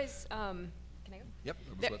 I was, can I go? Yep.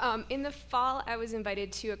 In the fall, I was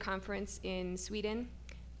invited to a conference in Sweden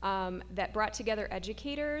that brought together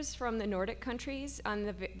educators from the Nordic countries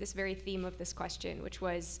on this very theme of this question, which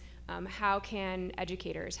was how can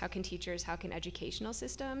educators, how can teachers, how can educational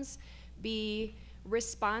systems be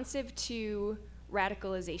responsive to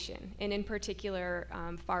radicalization, and in particular,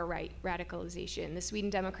 far-right radicalization. The Sweden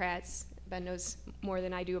Democrats, Ben knows more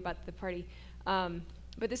than I do about the party,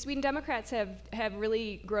 but the Sweden Democrats have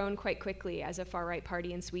really grown quite quickly as a far-right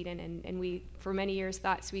party in Sweden, and we, for many years,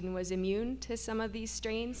 thought Sweden was immune to some of these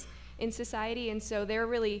strains in society, and so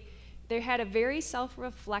they had a very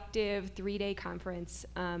self-reflective 3-day conference,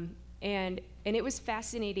 and it was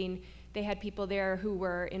fascinating. They had people there who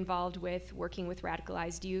were involved with working with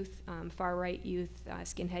radicalized youth, far-right youth,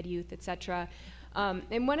 skinhead youth, et cetera.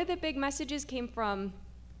 And one of the big messages came from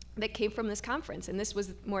this conference, and this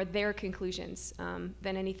was more their conclusions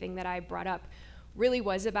than anything that I brought up, really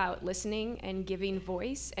was about listening and giving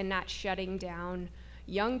voice and not shutting down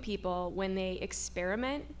young people when they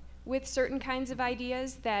experiment with certain kinds of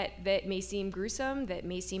ideas that may seem gruesome, that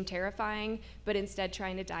may seem terrifying, but instead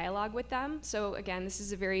trying to dialogue with them. So again, this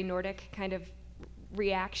is a very Nordic kind of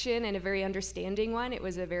reaction and a very understanding one. It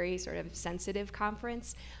was a very sort of sensitive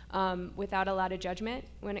conference without a lot of judgment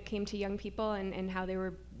when it came to young people and how they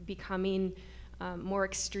were becoming more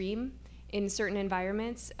extreme in certain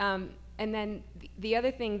environments. And then the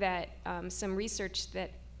other thing that some research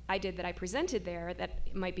that I did that I presented there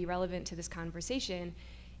that might be relevant to this conversation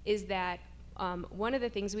is that one of the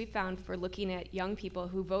things we found for looking at young people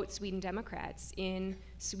who vote Sweden Democrats in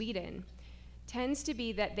Sweden tends to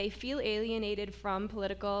be that they feel alienated from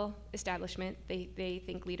political establishment. They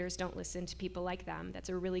think leaders don't listen to people like them. That's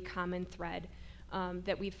a really common thread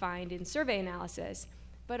that we find in survey analysis.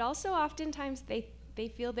 But also oftentimes they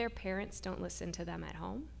feel their parents don't listen to them at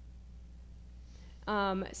home.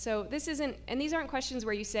 So this isn't, and these aren't questions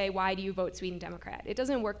where you say, why do you vote Sweden Democrat? It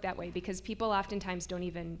doesn't work that way because people oftentimes don't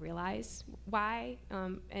even realize why.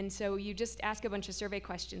 And so you just ask a bunch of survey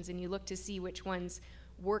questions and you look to see which ones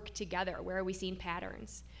work together. Where are we seeing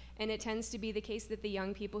patterns? And it tends to be the case that the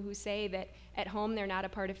young people who say that at home they're not a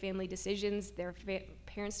part of family decisions, their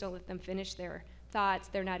parents don't let them finish their thoughts,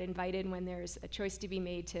 they're not invited when there's a choice to be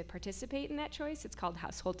made to participate in that choice. It's called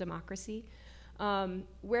household democracy.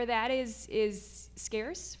 Where that is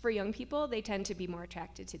scarce for young people, they tend to be more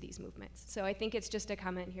attracted to these movements. So I think it's just a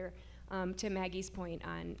comment here to Maggie's point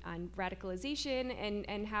on radicalization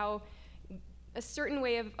and how a certain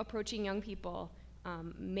way of approaching young people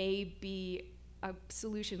may be a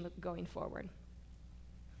solution going forward.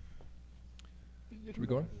 Should we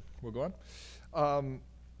go on? We'll go on.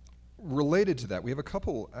 Related to that, we have a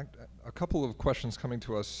couple of questions coming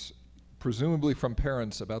to us, presumably from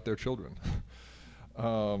parents about their children.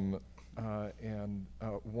 And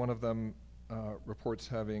one of them reports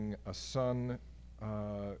having a son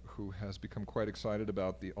who has become quite excited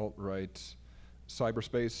about the alt-right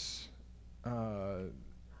cyberspace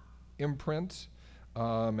imprint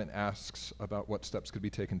and asks about what steps could be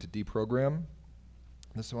taken to deprogram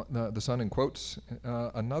the son in quotes.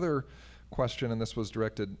 Another question, and this was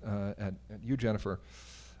directed at you, Jennifer,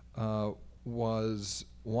 was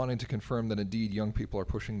wanting to confirm that indeed young people are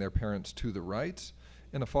pushing their parents to the right.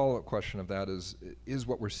 And a follow-up question of that is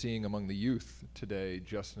what we're seeing among the youth today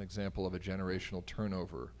just an example of a generational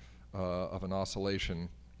turnover, of an oscillation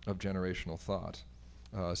of generational thought,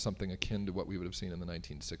 something akin to what we would have seen in the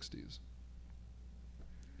 1960s?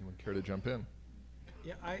 Anyone care to jump in?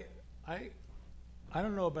 Yeah, I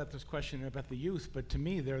don't know about this question about the youth, but to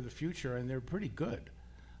me they're the future and they're pretty good.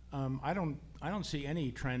 I don't see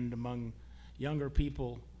any trend among younger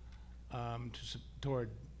people toward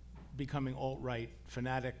becoming alt-right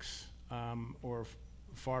fanatics or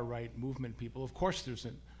far-right movement people. Of course, there's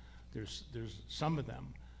some of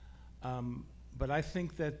them, but I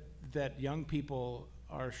think that young people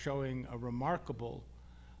are showing a remarkable,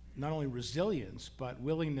 not only resilience but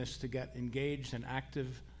willingness to get engaged and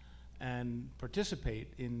active and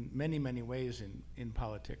participate in many, many ways in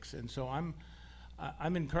politics. And so I'm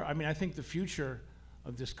encouraged. I mean, I think the future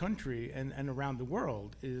of this country and around the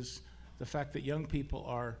world is the fact that young people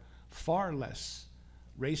are far less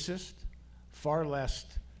racist, far less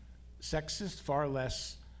sexist, far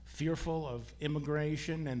less fearful of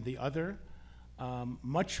immigration and the other,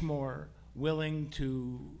 much more willing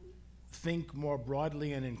to think more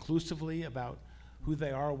broadly and inclusively about who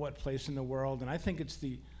they are, what place in the world. And I think it's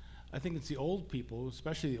the old people,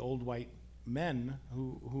 especially the old white men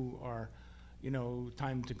who are,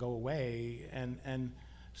 time to go away. And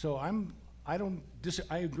so I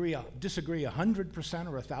disagree 100%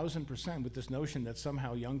 or 1,000% with this notion that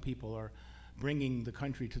somehow young people are bringing the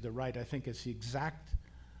country to the right. I think it's the exact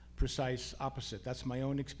precise opposite. That's my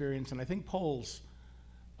own experience, and I think polls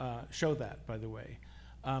show that, by the way.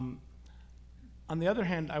 On the other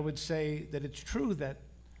hand, I would say that it's true that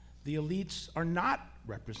the elites are not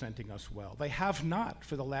representing us well. They have not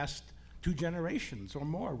for the last 2 generations or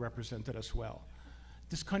more represented us well.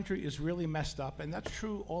 this country is really messed up, and that's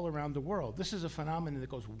true all around the world. This is a phenomenon that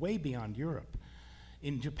goes way beyond Europe.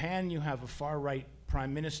 In Japan, you have a far-right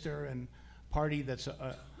prime minister and party that's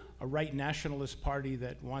a right nationalist party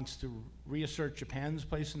that wants to reassert Japan's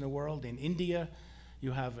place in the world. In India,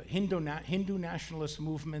 you have a Hindu nationalist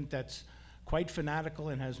movement that's quite fanatical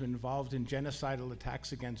and has been involved in genocidal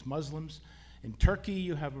attacks against Muslims. In Turkey,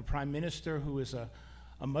 you have a prime minister who is a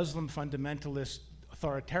Muslim fundamentalist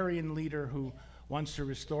authoritarian leader who wants to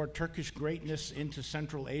restore Turkish greatness into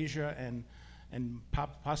Central Asia and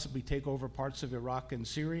possibly take over parts of Iraq and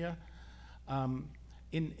Syria.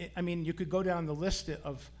 I mean, you could go down the list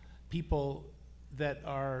of people that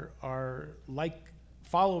are like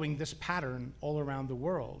following this pattern all around the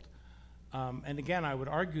world. And again, I would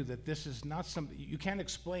argue that this is not something, you can't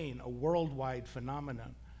explain a worldwide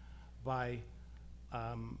phenomenon by,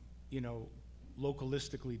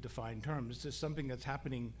 localistically defined terms. This is something that's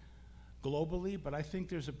happening globally, but I think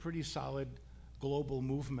there's a pretty solid global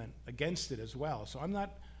movement against it as well. So I'm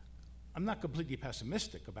not completely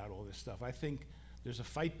pessimistic about all this stuff. I think there's a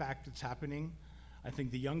fight back that's happening. I think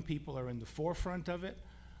the young people are in the forefront of it.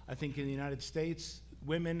 I think in the United States,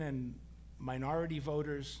 women and minority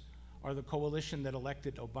voters are the coalition that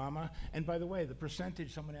elected Obama. And by the way, the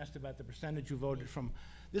percentage, someone asked about the percentage who voted from,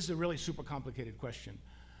 this is a really super complicated question.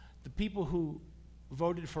 The people who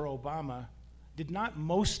voted for Obama did not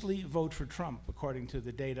mostly vote for Trump, according to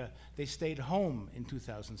the data. They stayed home in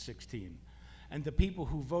 2016. And the people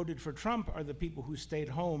who voted for Trump are the people who stayed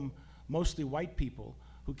home, mostly white people,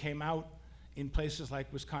 who came out in places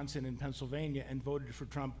like Wisconsin and Pennsylvania and voted for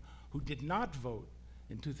Trump, who did not vote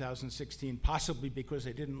in 2016, possibly because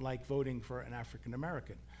they didn't like voting for an African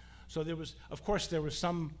American. So there was, of course, there were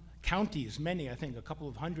some counties, many, I think a couple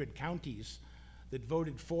of hundred counties, that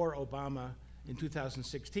voted for Obama in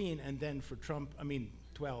 2016, and then for Trump,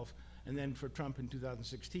 12, and then for Trump in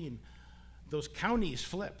 2016. Those counties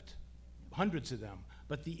flipped, hundreds of them,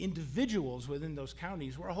 but the individuals within those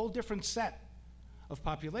counties were a whole different set of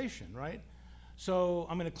population, right? So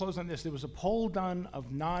I'm going to close on this. There was a poll done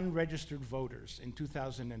of non-registered voters in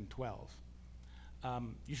 2012.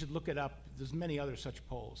 You should look it up. There's many other such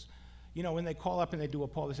polls. You know, when they call up and they do a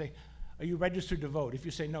poll, they say, are you registered to vote? If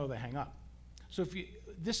you say no, they hang up. So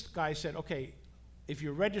this guy said, okay, if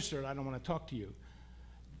you're registered, I don't want to talk to you.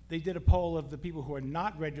 They did a poll of the people who are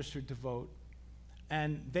not registered to vote,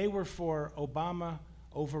 and they were for Obama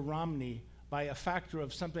over Romney by a factor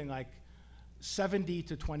of something like 70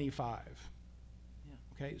 to 25.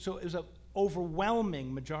 Yeah. Okay, so it was an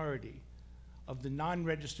overwhelming majority of the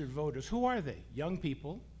non-registered voters. Who are they? Young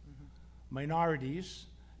people, minorities,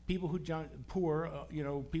 people who poor,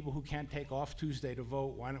 people who can't take off Tuesday to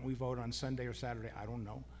vote. Why don't we vote on Sunday or Saturday? I don't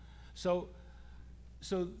know. So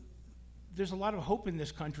there's a lot of hope in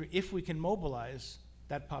this country if we can mobilize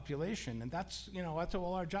that population, and that's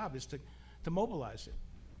all our job is to mobilize it.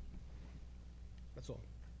 That's all.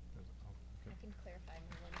 I can clarify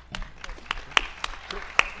Sure.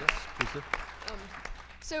 Yes, please do.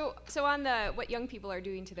 So on what young people are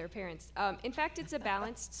doing to their parents, in fact, it's a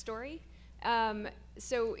balanced story.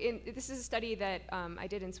 This is a study that I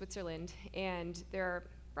did in Switzerland, and there are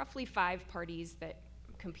roughly 5 parties that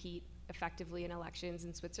compete effectively in elections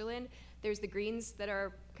in Switzerland. There's the Greens that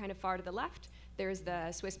are kind of far to the left. There's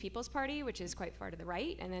the Swiss People's Party, which is quite far to the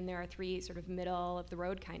right, and then there are 3 sort of middle of the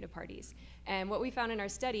road kind of parties. And what we found in our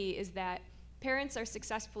study is that parents are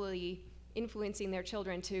successfully influencing their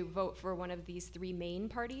children to vote for one of these 3 main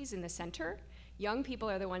parties in the center. Young people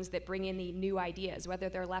are the ones that bring in the new ideas, whether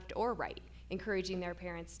they're left or right, encouraging their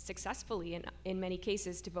parents successfully in many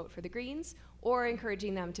cases to vote for the Greens, or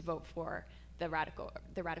encouraging them to vote for the radical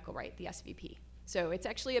right, the SVP. So it's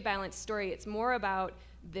actually a balanced story. It's more about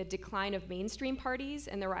the decline of mainstream parties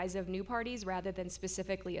and the rise of new parties rather than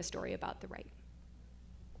specifically a story about the right.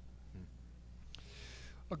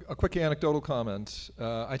 A quick anecdotal comment.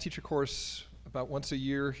 I teach a course about once a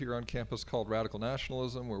year here on campus called Radical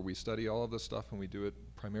Nationalism, where we study all of this stuff, and we do it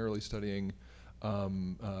primarily studying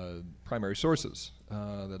primary sources.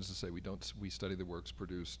 That is to say, we study the works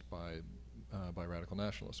produced by radical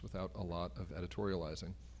nationalists without a lot of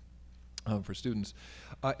editorializing for students.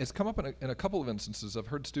 It's come up in a couple of instances. I've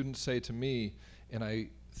heard students say to me, and I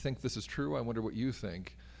think this is true, I wonder what you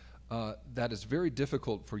think, that it's very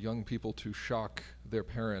difficult for young people to shock their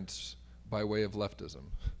parents by way of leftism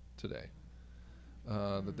today.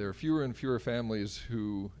 That there are fewer and fewer families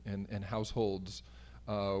and households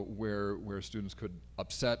where students could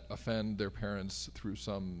offend their parents through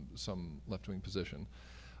some left-wing position.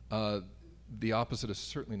 The opposite is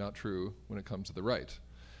certainly not true when it comes to the right.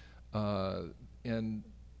 And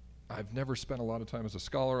I've never spent a lot of time as a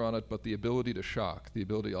scholar on it, but the ability to shock, the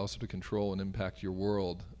ability also to control and impact your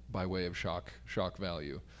world by way of shock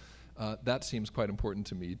value. That seems quite important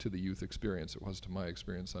to me, to the youth experience. It was to my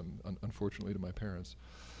experience, unfortunately to my parents.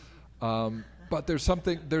 But there's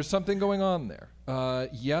something going on there.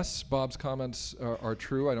 Yes, Bob's comments are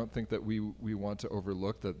true. I don't think that we want to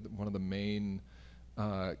overlook that one of the main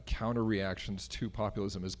counter reactions to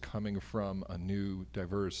populism is coming from a new,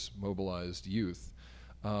 diverse, mobilized youth.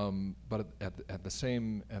 But in the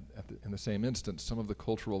same instance, some of the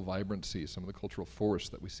cultural vibrancy, some of the cultural force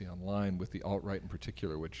that we see online with the alt-right in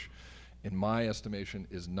particular, which in my estimation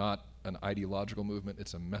is not an ideological movement,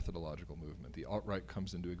 it's a methodological movement. The alt-right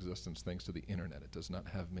comes into existence thanks to the internet. It does not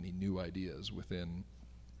have many new ideas within,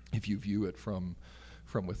 if you view it from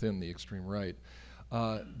within the extreme right.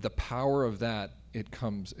 The power of that, it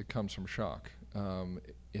comes from shock.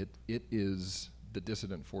 It is the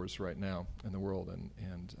dissident force right now in the world,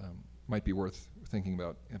 and might be worth thinking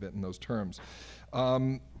about a bit in those terms.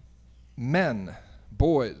 Men,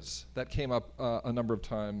 boys, that came up a number of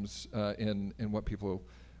times in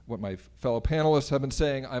what my fellow panelists have been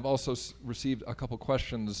saying. I've also received a couple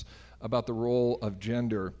questions about the role of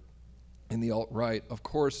gender in the alt-right. Of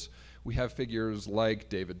course, we have figures like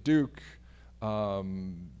David Duke,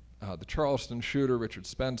 the Charleston shooter, Richard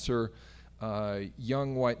Spencer,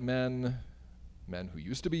 young white men who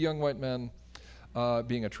used to be young white men,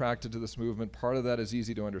 being attracted to this movement. Part of that is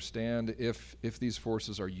easy to understand. If these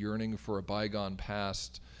forces are yearning for a bygone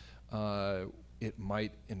past, it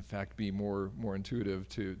might in fact be more intuitive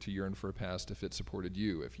to yearn for a past if it supported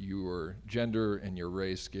you, if your gender and your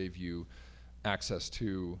race gave you access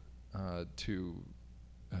to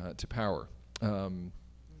power.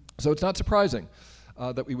 So it's not surprising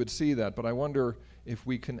that we would see that, but I wonder if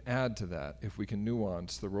we can add to that, if we can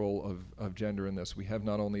nuance the role of gender in this. We have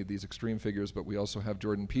not only these extreme figures, but we also have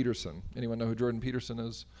Jordan Peterson. Anyone know who Jordan Peterson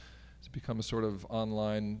is? It's become a sort of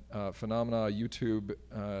online phenomena, a YouTube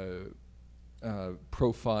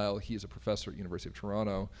profile. He's a professor at University of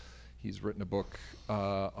Toronto. He's written a book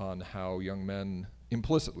on how young men,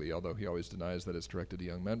 implicitly, although he always denies that it's directed to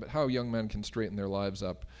young men, but how young men can straighten their lives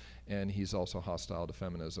up. And he's also hostile to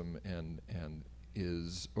feminism and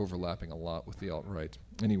is overlapping a lot with the alt-right.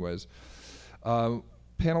 Anyways,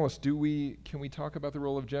 panelists, can we talk about the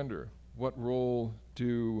role of gender? What role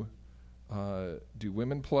do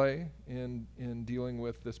women play in dealing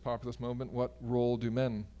with this populist movement? What role do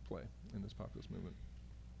men play in this populist movement?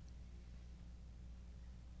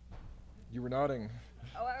 You were nodding.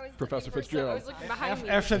 Oh, I was Professor looking for some- I Fitzgerald. was looking behind me.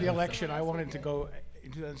 After the Someone election, I else wanted right to here. go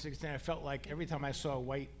in 2016. I felt like every time I saw a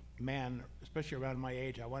white man, especially around my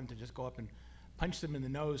age, I wanted to just go up and punch them in the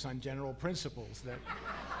nose on general principles that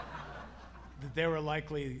they were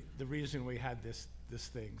likely the reason we had this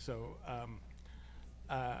thing. So,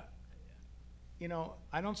 you know,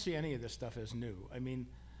 I don't see any of this stuff as new. I mean,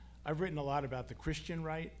 I've written a lot about the Christian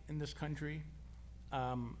right in this country.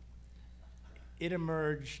 It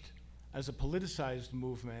emerged as a politicized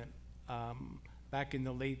movement back in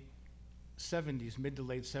the late 70s, mid to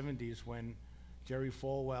late 70s, when Jerry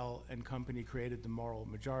Falwell and company created the Moral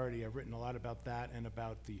Majority. I've written a lot about that and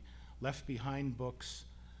about the Left Behind books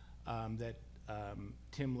that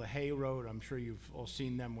Tim LaHaye wrote. I'm sure you've all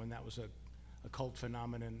seen them when that was a cult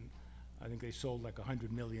phenomenon. I think they sold like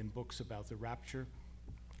 100 million books about the rapture.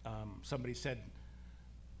 Somebody said,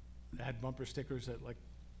 they had bumper stickers that like,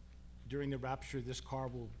 during the rapture, this car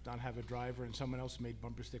will not have a driver, and someone else made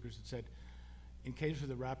bumper stickers that said, in case of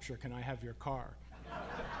the rapture, can I have your car?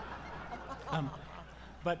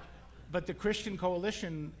 But the Christian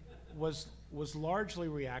Coalition was largely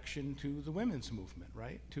reaction to the women's movement,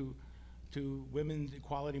 right? To women's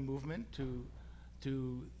equality movement, to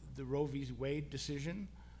the Roe v. Wade decision,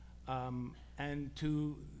 and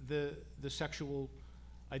to the sexual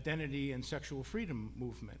identity and sexual freedom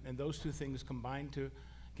movement. And those two things combined to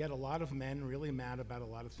get a lot of men really mad about a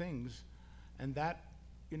lot of things. And that,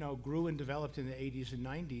 you know, grew and developed in the 80s and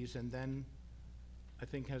 90s, and then I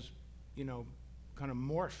think has, you know, kind of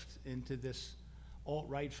morphed into this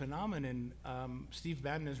alt-right phenomenon. Steve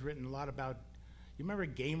Bannon has written a lot about, you remember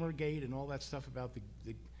Gamergate and all that stuff about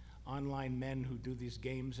the online men who do these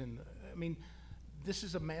games? And I mean, this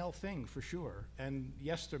is a male thing for sure. And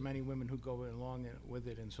yes, there are many women who go along with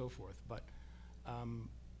it and so forth, but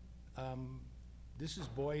this is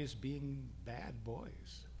boys being bad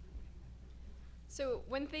boys. So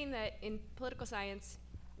one thing that in political science,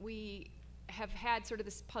 we have had sort of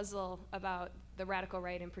this puzzle about the radical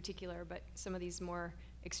right in particular, but some of these more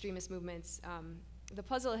extremist movements, the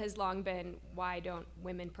puzzle has long been, why don't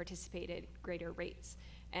women participate at greater rates?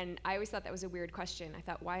 And I always thought that was a weird question. I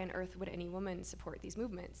thought, why on earth would any woman support these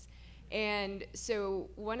movements? And so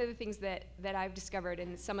one of the things that I've discovered,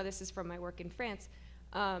 and some of this is from my work in France,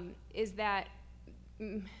 is that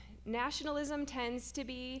nationalism tends to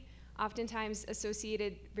be oftentimes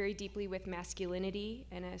associated very deeply with masculinity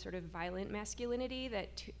and a sort of violent masculinity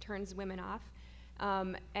that turns women off.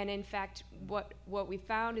 And in fact, what we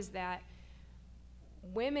found is that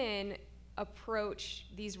women approach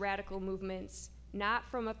these radical movements not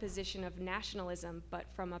from a position of nationalism, but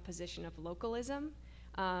from a position of localism,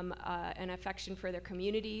 an affection for their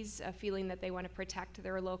communities, a feeling that they want to protect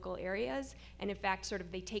their local areas, and in fact, sort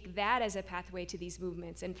of they take that as a pathway to these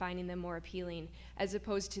movements and finding them more appealing, as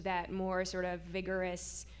opposed to that more sort of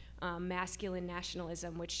vigorous masculine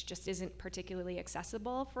nationalism, which just isn't particularly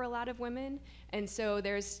accessible for a lot of women. And so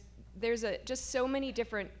there's just so many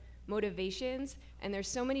different motivations, and there's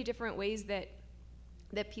so many different ways that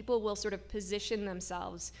people will sort of position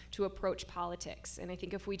themselves to approach politics. And I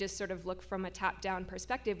think if we just sort of look from a top-down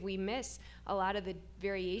perspective, we miss a lot of the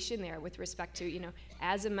variation there with respect to,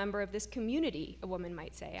 as a member of this community, a woman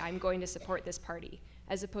might say, I'm going to support this party,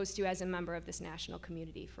 as opposed to as a member of this national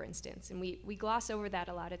community, for instance. And we gloss over that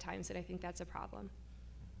a lot of times, and I think that's a problem.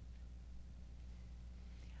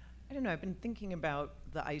 I don't know, I've been thinking about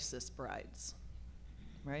the ISIS brides,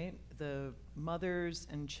 right? The mothers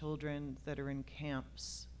and children that are in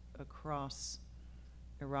camps across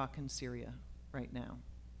Iraq and Syria right now,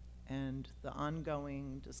 and the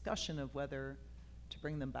ongoing discussion of whether to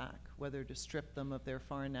bring them back, whether to strip them of their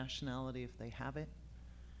foreign nationality if they have it.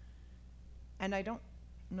 And I don't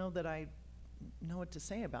know that I know what to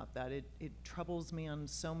say about that. It troubles me on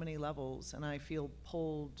so many levels, and I feel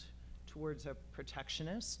pulled towards a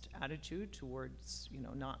protectionist attitude, towards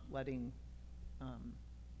not letting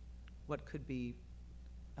what could be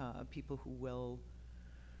people who will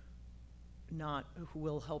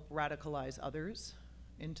help radicalize others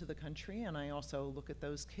into the country. And I also look at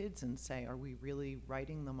those kids and say, are we really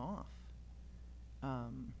writing them off?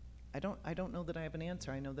 I don't know that I have an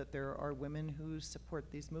answer. I know that there are women who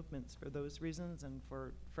support these movements for those reasons and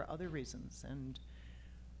for other reasons, and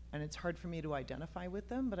it's hard for me to identify with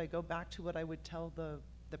them, but I go back to what I would tell the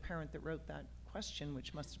parent that wrote that question,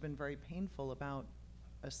 which must have been very painful, about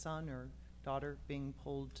a son or daughter being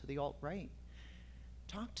pulled to the alt-right.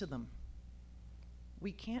 Talk to them.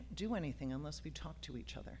 We can't do anything unless we talk to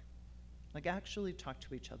each other. Like, actually talk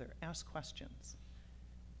to each other, ask questions.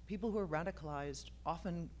 People who are radicalized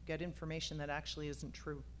often get information that actually isn't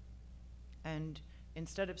true. And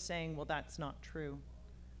instead of saying, well, that's not true,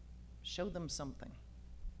 show them something.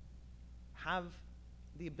 Have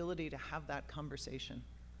the ability to have that conversation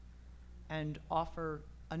and offer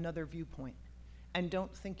another viewpoint. And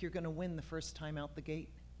don't think you're going to win the first time out the gate.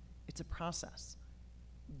 It's a process.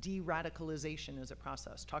 De-radicalization is a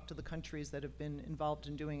process. Talk to the countries that have been involved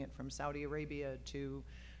in doing it, from Saudi Arabia to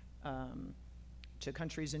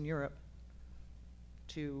countries in Europe,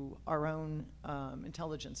 to our own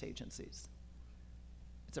intelligence agencies.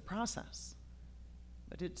 It's a process,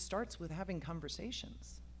 but it starts with having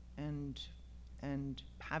conversations and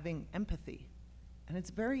having empathy. And it's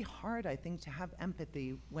very hard, I think, to have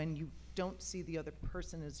empathy when you don't see the other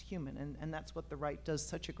person as human, and that's what the right does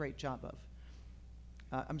such a great job of.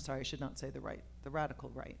 I'm sorry, I should not say the right, the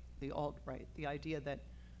radical right, the alt-right, the idea that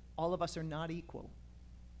all of us are not equal,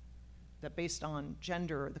 that based on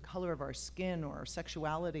gender or the color of our skin or our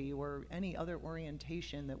sexuality or any other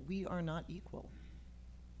orientation, that we are not equal.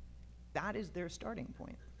 That is their starting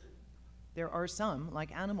point. There are some,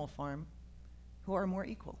 like Animal Farm, who are more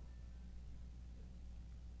equal.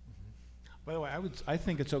 By the way, I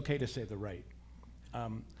think it's okay to say the right.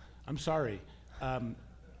 I'm sorry.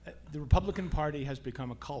 The Republican Party has become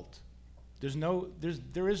a cult.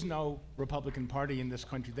 There is no Republican Party in this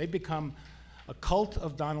country. They become a cult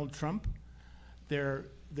of Donald Trump. Their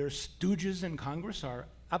stooges in Congress are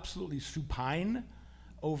absolutely supine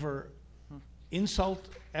over insult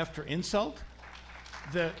after insult.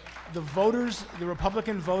 The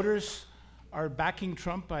Republican voters are backing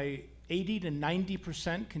Trump by 80 to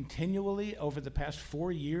 90% continually over the past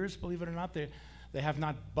 4 years, believe it or not. They have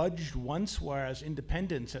not budged once, whereas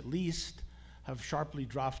independents at least have sharply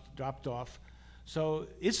dropped off. So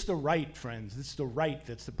it's the right, friends. It's the right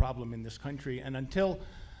that's the problem in this country. And until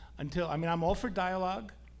I mean, I'm all for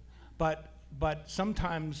dialogue, but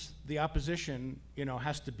sometimes the opposition,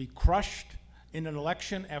 has to be crushed in an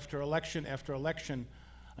election after election after election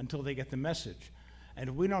until they get the message. And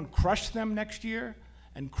if we don't crush them next year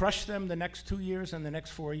and crush them the next 2 years and the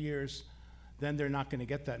next 4 years, then they're not going to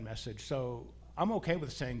get that message. So I'm okay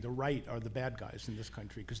with saying the right are the bad guys in this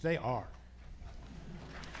country, because they are.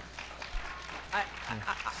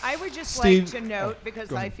 I would just Steve- like to note, oh, because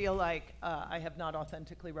go I ahead. feel like I have not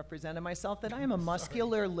authentically represented myself, that I am a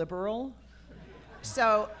muscular liberal.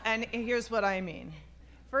 So, and here's what I mean.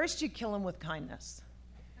 First, you kill him with kindness.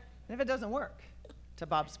 And if it doesn't work, to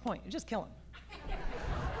Bob's point, you just kill him.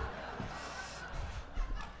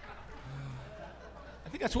 I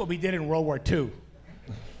think that's what we did in World War II.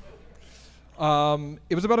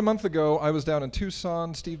 It was about a month ago. I was down in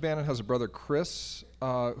Tucson. Steve Bannon has a brother, Chris,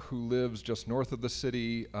 who lives just north of the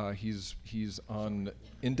city. He's on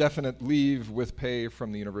indefinite leave with pay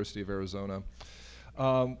from the University of Arizona.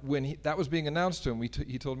 When that was being announced to him,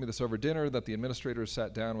 he told me this over dinner, that the administrators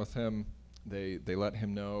sat down with him. They let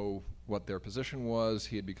him know what their position was.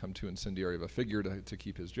 He had become too incendiary of a figure to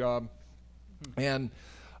keep his job. And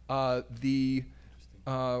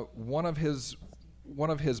one of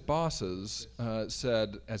his bosses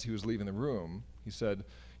said, as he was leaving the room, he said,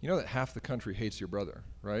 "You know that half the country hates your brother,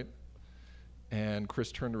 right?" And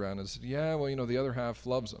Chris turned around and said, "Yeah, well, you know, the other half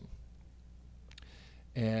loves him."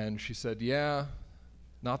 And she said, "Yeah,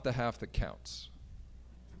 not the half that counts."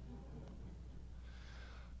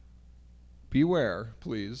 Beware,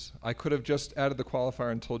 please. I could have just added the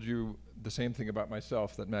qualifier and told you the same thing about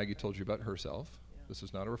myself that Maggie told you about herself. Yeah. This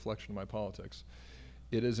is not a reflection of my politics.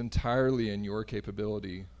 It is entirely in your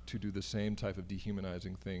capability to do the same type of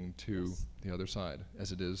dehumanizing thing to the other side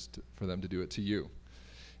as it is for them to do it to you.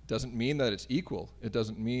 It doesn't mean that it's equal. It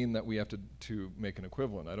doesn't mean that we have to make an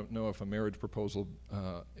equivalent. I don't know if a marriage proposal,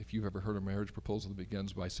 if you've ever heard a marriage proposal that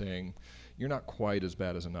begins by saying, "You're not quite as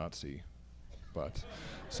bad as a Nazi." But,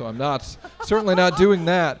 so I'm certainly not doing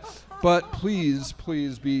that. But please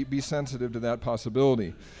be sensitive to that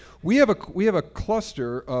possibility. We have a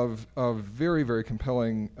cluster of very, very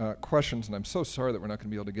compelling questions, and I'm so sorry that we're not going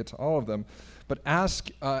to be able to get to all of them. But ask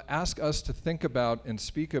us to think about and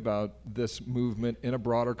speak about this movement in a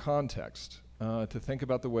broader context. To think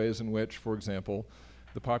about the ways in which, for example,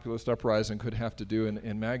 the populist uprising could have to do,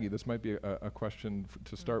 and Maggie, this might be a question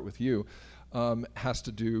to start with you, has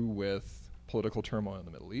to do with political turmoil in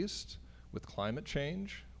the Middle East, with climate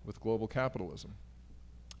change, with global capitalism.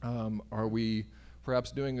 Are we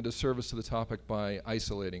perhaps doing a disservice to the topic by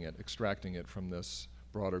isolating it, extracting it from this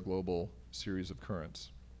broader global series of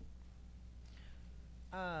currents?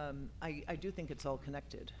 I do think it's all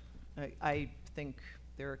connected. I think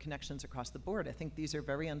there are connections across the board. I think these are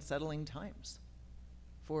very unsettling times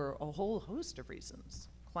for a whole host of reasons.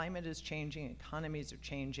 Climate is changing, economies are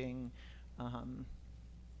changing.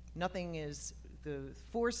 The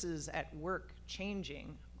forces at work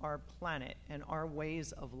changing our planet and our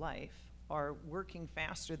ways of life are working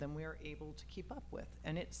faster than we are able to keep up with,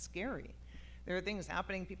 and it's scary. There are things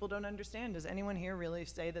happening people don't understand. Does anyone here really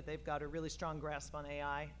say that they've got a really strong grasp on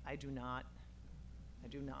AI? I do not.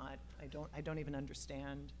 I don't even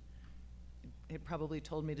understand. It probably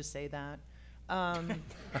told me to say that. I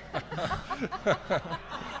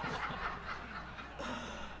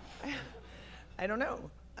don't know.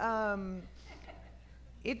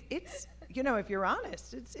 It's you know, if you're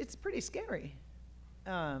honest, it's pretty scary.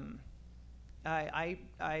 I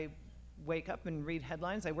wake up and read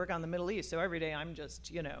headlines. I work on the Middle East, so every day I'm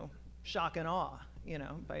just, you know, shock and awe. You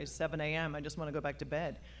know, by 7 a.m. I just want to go back to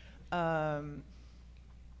bed. And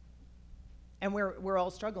we're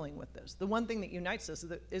all struggling with this. The one thing that unites us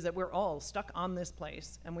is that we're all stuck on this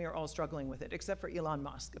place, and we are all struggling with it, except for Elon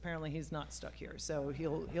Musk. Apparently, he's not stuck here, so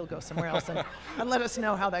he'll go somewhere else and let us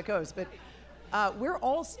know how that goes. But we're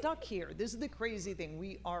all stuck here. This is the crazy thing.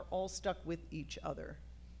 We are all stuck with each other.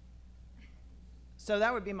 So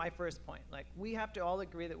that would be my first point. Like, we have to all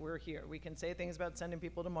agree that we're here. We can say things about sending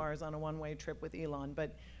people to Mars on a one-way trip with Elon,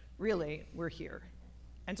 but really, we're here.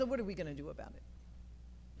 And so what are we going to do about it?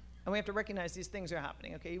 And we have to recognize these things are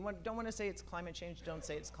happening. Okay, you don't want to say it's climate change, don't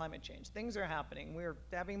say it's climate change. Things are happening. We're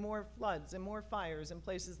having more floods and more fires in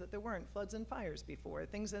places that there weren't floods and fires before.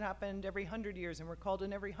 Things that happened every 100 years and were called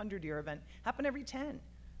an every 100-year event happen every 10,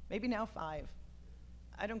 maybe now 5.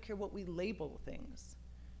 I don't care what we label things.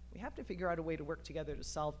 We have to figure out a way to work together to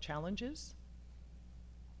solve challenges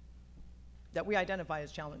that we identify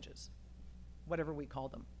as challenges, whatever we call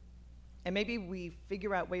them. And maybe we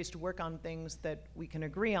figure out ways to work on things that we can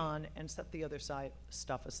agree on and set the other side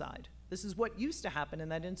stuff aside. This is what used to happen in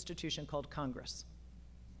that institution called Congress.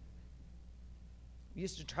 We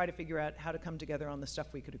used to try to figure out how to come together on the stuff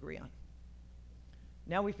we could agree on.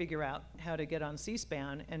 Now we figure out how to get on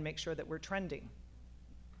C-SPAN and make sure that we're trending.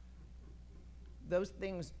 Those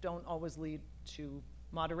things don't always lead to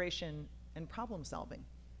moderation and problem solving.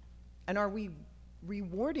 And are we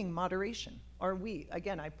rewarding moderation? Are we,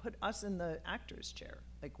 again, I put us in the actor's chair.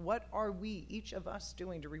 Like, what are we, each of us,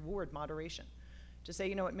 doing to reward moderation? to say,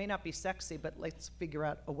 you know, it may not be sexy, but let's figure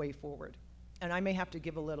out a way forward. And I may have to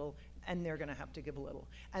give a little, and they're going to have to give a little.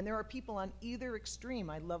 And there are people on either extreme,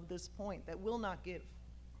 I love this point, that will not give.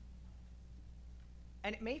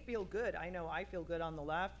 And it may feel good. I know I feel good on the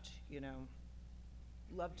left, you know,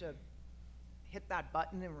 love to hit that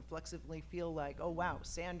button and reflexively feel like, oh wow,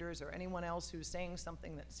 Sanders or anyone else who's saying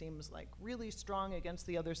something that seems like really strong against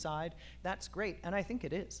the other side, that's great, and I think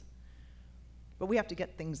it is. But we have to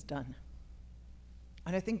get things done.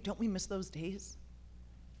 And I think, don't we miss those days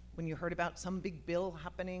when you heard about some big bill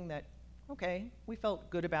happening that, okay, we felt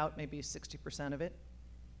good about maybe 60% of it.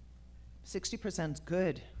 60% is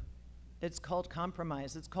good. It's called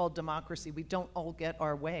compromise. It's called democracy. We don't all get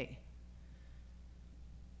our way.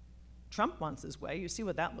 Trump wants his way. You see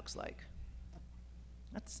what that looks like.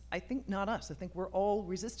 That's, I think, not us. I think we're all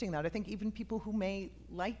resisting that. I think even people who may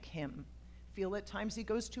like him feel at times he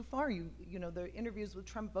goes too far. You know, the interviews with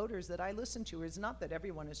Trump voters that I listen to is not that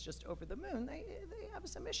everyone is just over the moon. They have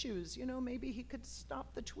some issues. You know, maybe he could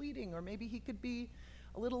stop the tweeting, or maybe he could be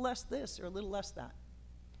a little less this or a little less that.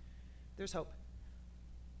 There's hope.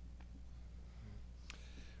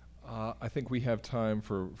 I think we have time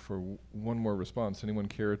for one more response. Anyone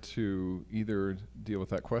care to either deal with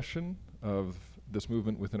that question of this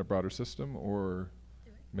movement within a broader system, or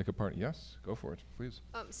make a part? Yes, go for it, please.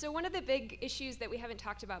 So one of the big issues that we haven't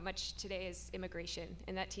talked about much today is immigration,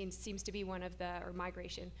 and that seems to be one of the, or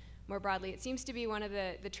migration more broadly, it seems to be one of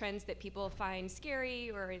the trends that people find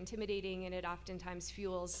scary or intimidating, and it oftentimes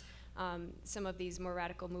fuels some of these more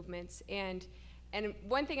radical movements. And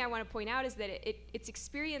one thing I want to point out is that it's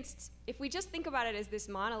experienced, if we just think about it as this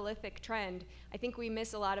monolithic trend, I think we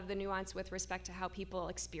miss a lot of the nuance with respect to how people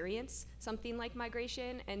experience something like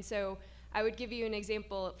migration. And so I would give you an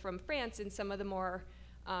example from France. In some of the more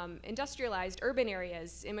industrialized urban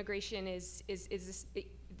areas, immigration is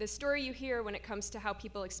the story you hear when it comes to how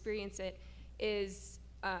people experience it is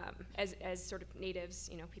as sort of natives,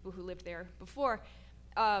 you know, people who lived there before.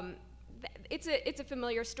 It's a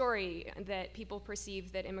familiar story that people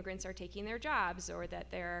perceive that immigrants are taking their jobs, or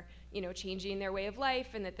that they're, you know, changing their way of life,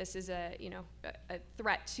 and that this is a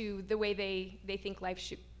threat to the way they think life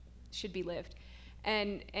should be lived.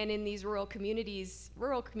 And in these rural communities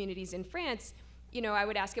in France, you know, I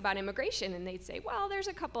would ask about immigration, and they'd say, well, there's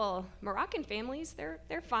a couple Moroccan families,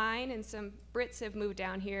 they're fine, and some Brits have moved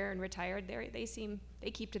down here and retired.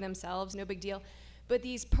 They keep to themselves, no big deal. But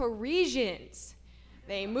these Parisians,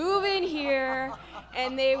 they move in here,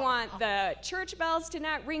 and they want the church bells to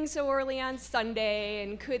not ring so early on Sunday,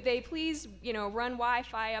 and could they please, you know, run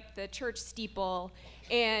Wi-Fi up the church steeple?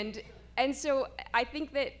 And so I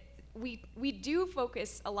think that we do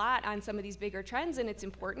focus a lot on some of these bigger trends, and it's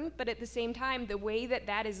important, but at the same time, the way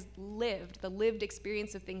that is lived, the lived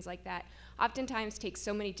experience of things like that, oftentimes takes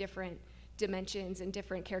so many different dimensions and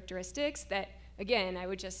different characteristics that, again,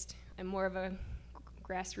 I'm more of a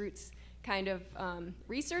grassroots kind of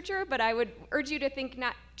researcher, but I would urge you to think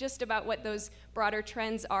not just about what those broader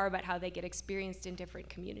trends are, but how they get experienced in different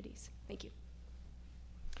communities. Thank you.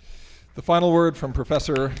 The final word from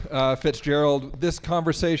Professor Fitzgerald. This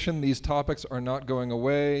conversation, these topics are not going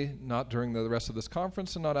away, not during the rest of this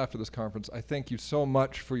conference and not after this conference. I thank you so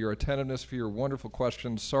much for your attentiveness, for your wonderful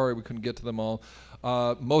questions. Sorry we couldn't get to them all.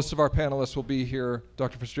 Most of our panelists will be here.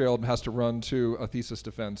 Dr. Fitzgerald has to run to a thesis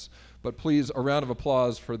defense. But please, a round of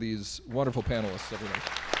applause for these wonderful panelists, everyone.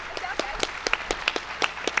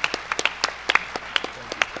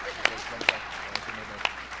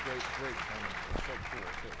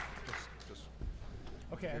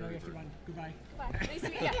 Okay, I know you have to run. Goodbye. Goodbye. Nice to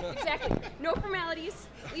meet you. Yeah, exactly. No formalities.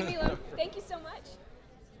 Leave me alone.